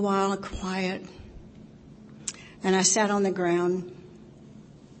for a little while, quiet, and I sat on the ground.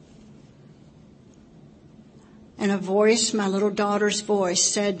 And a voice, my little daughter's voice,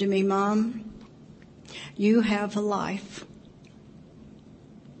 said to me, Mom, you have a life.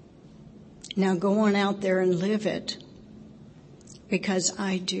 Now go on out there and live it, because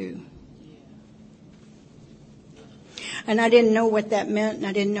I do. And I didn't know what that meant, and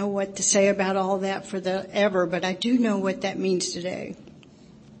I didn't know what to say about all that forever, but I do know what that means today.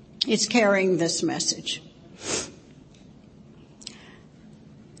 It's carrying this message.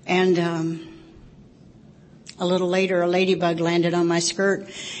 And a little later, a ladybug landed on my skirt,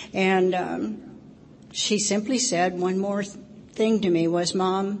 and she simply said one more thing to me was,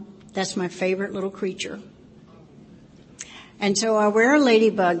 Mom, that's my favorite little creature. And so I wear a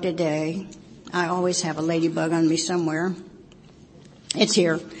ladybug today. I always have a ladybug on me somewhere. It's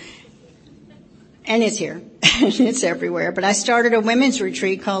here. And it's here. It's everywhere. But I started a women's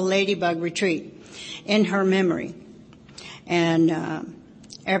retreat called Ladybug Retreat in her memory. And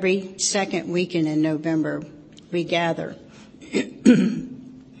every second weekend in November, we gather.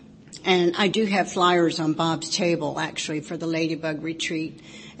 And I do have flyers on Bob's table, actually, for the Ladybug Retreat.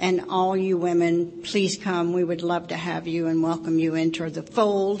 And all you women, please come. We would love to have you and welcome you into the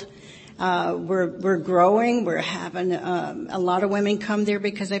fold. We're growing. We're having a lot of women come there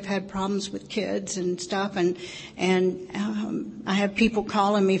because they've had problems with kids and stuff. And I have people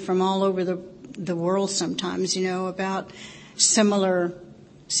calling me from all over the world sometimes, about similar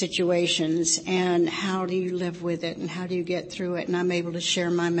situations and how do you live with it and how do you get through it, and I'm able to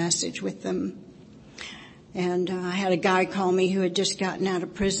share my message with them. And I had a guy call me who had just gotten out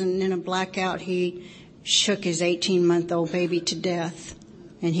of prison in a blackout. He shook his 18-month-old baby to death,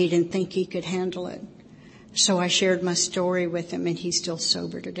 and he didn't think he could handle it. So I shared my story with him, and he's still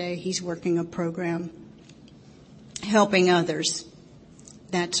sober today. He's working a program, helping others.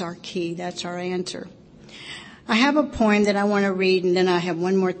 That's our key. That's our answer. I have a poem that I want to read, and then I have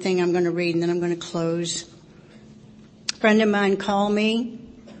one more thing I'm going to read, and then I'm going to close. A friend of mine called me.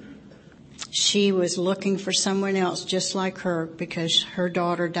 She was looking for someone else just like her because her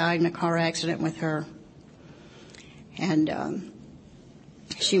daughter died in a car accident with her. And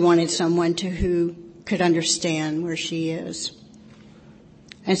she wanted someone who could understand where she is.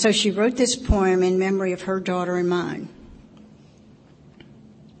 And so she wrote this poem in memory of her daughter and mine.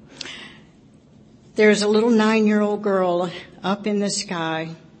 There's a little 9-year-old girl up in the sky.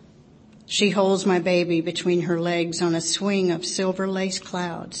 She holds my baby between her legs on a swing of silver lace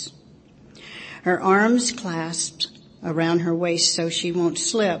clouds. Her arms clasped around her waist so she won't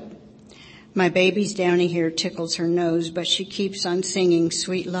slip. My baby's downy hair tickles her nose, but she keeps on singing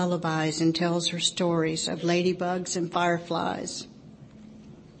sweet lullabies and tells her stories of ladybugs and fireflies.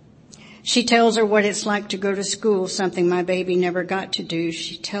 She tells her what it's like to go to school, something my baby never got to do.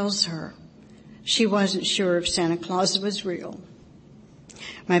 She tells her she wasn't sure if Santa Claus was real.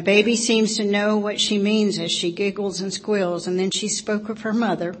 My baby seems to know what she means as she giggles and squeals, and then she spoke of her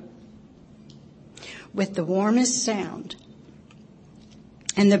mother with the warmest sound.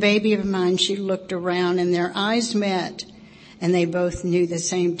 And the baby of mine, she looked around, and their eyes met, and they both knew the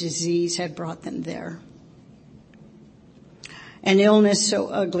same disease had brought them there. An illness so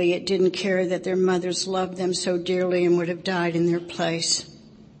ugly it didn't care that their mothers loved them so dearly and would have died in their place.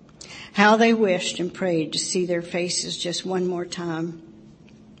 How they wished and prayed to see their faces just one more time.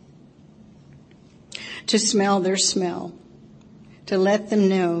 To smell their smell. To let them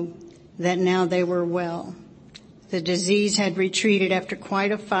know that now they were well. The disease had retreated after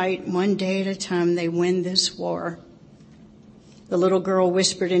quite a fight. One day at a time they win this war. The little girl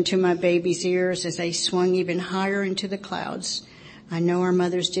whispered into my baby's ears as they swung even higher into the clouds. I know our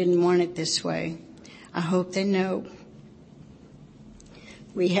mothers didn't want it this way. I hope they know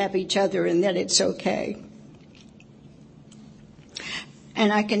we have each other and that it's okay.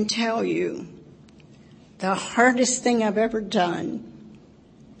 And I can tell you, the hardest thing I've ever done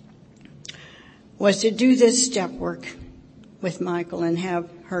was to do this step work with Michael and have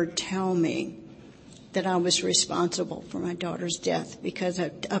her tell me that I was responsible for my daughter's death, because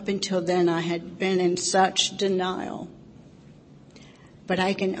up until then I had been in such denial. But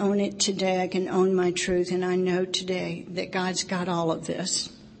I can own it today. I can own my truth, and I know today that God's got all of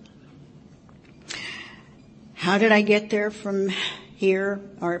this. How did I get there from here,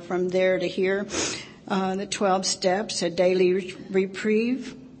 or from there to here? The 12 steps, a daily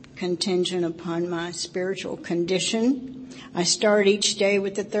reprieve, contingent upon my spiritual condition. I start each day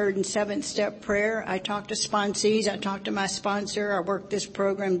with the 3rd and 7th step prayer. I talk to sponsees. I talk to my sponsor. I work this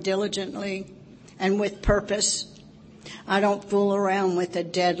program diligently and with purpose. I don't fool around with a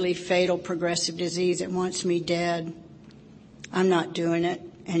deadly, fatal, progressive disease that wants me dead. I'm not doing it.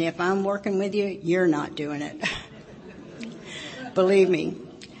 And if I'm working with you, you're not doing it. Believe me,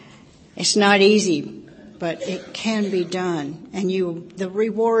 it's not easy, but it can be done. And the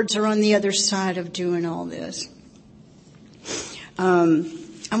rewards are on the other side of doing all this.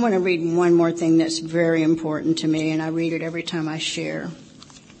 I want to read one more thing that's very important to me, and I read it every time I share.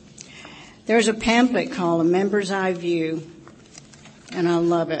 There's a pamphlet called A Member's Eye View, and I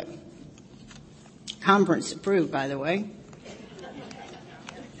love it. Conference approved, by the way.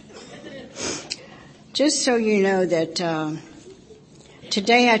 Just so you know that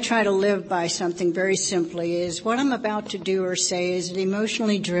today I try to live by something very simply, is what I'm about to do or say, is it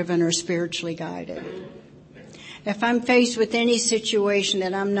emotionally driven or spiritually guided? If I'm faced with any situation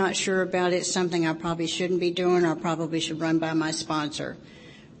that I'm not sure about, it's something I probably shouldn't be doing, or I probably should run by my sponsor.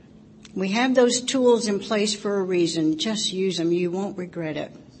 We have those tools in place for a reason. Just use them. You won't regret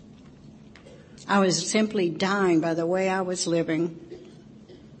it. I was simply dying by the way I was living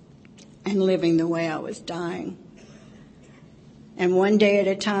and living the way I was dying. And one day at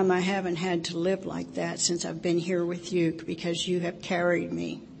a time, I haven't had to live like that since I've been here with you, because you have carried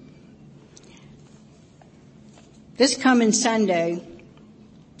me. This coming Sunday,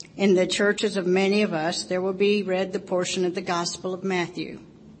 in the churches of many of us, there will be read the portion of the Gospel of Matthew,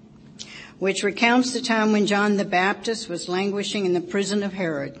 which recounts the time when John the Baptist was languishing in the prison of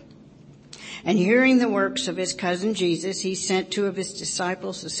Herod. And hearing the works of his cousin Jesus, he sent 2 of his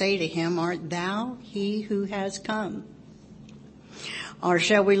disciples to say to him, "Art thou he who has come? Or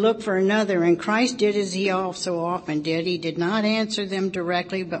shall we look for another?" And Christ did as he also often did. He did not answer them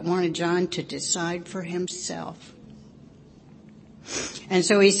directly, but wanted John to decide for himself. And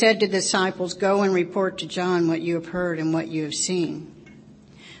so he said to the disciples, "Go and report to John what you have heard and what you have seen.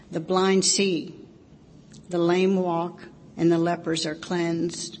 The blind see, the lame walk, and the lepers are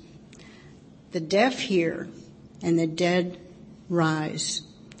cleansed. The deaf hear, and the dead rise.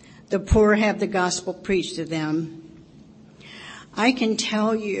 The poor have the gospel preached to them." I can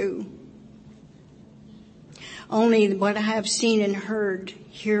tell you only what I have seen and heard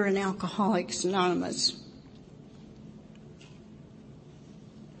here in Alcoholics Anonymous.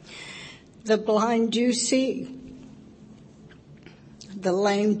 The blind do see. The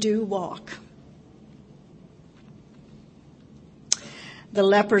lame do walk. The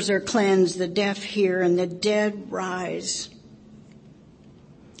lepers are cleansed, the deaf hear, and the dead rise.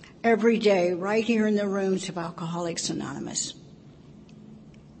 Every day, right here in the rooms of Alcoholics Anonymous.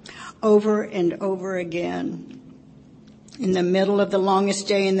 Over and over again. In the middle of the longest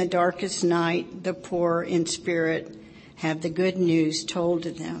day and the darkest night, the poor in spirit have the good news told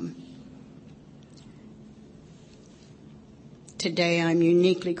to them. Today I'm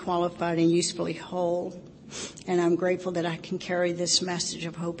uniquely qualified and usefully whole, and I'm grateful that I can carry this message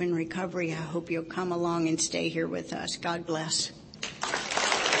of hope and recovery. I hope you'll come along and stay here with us. God bless.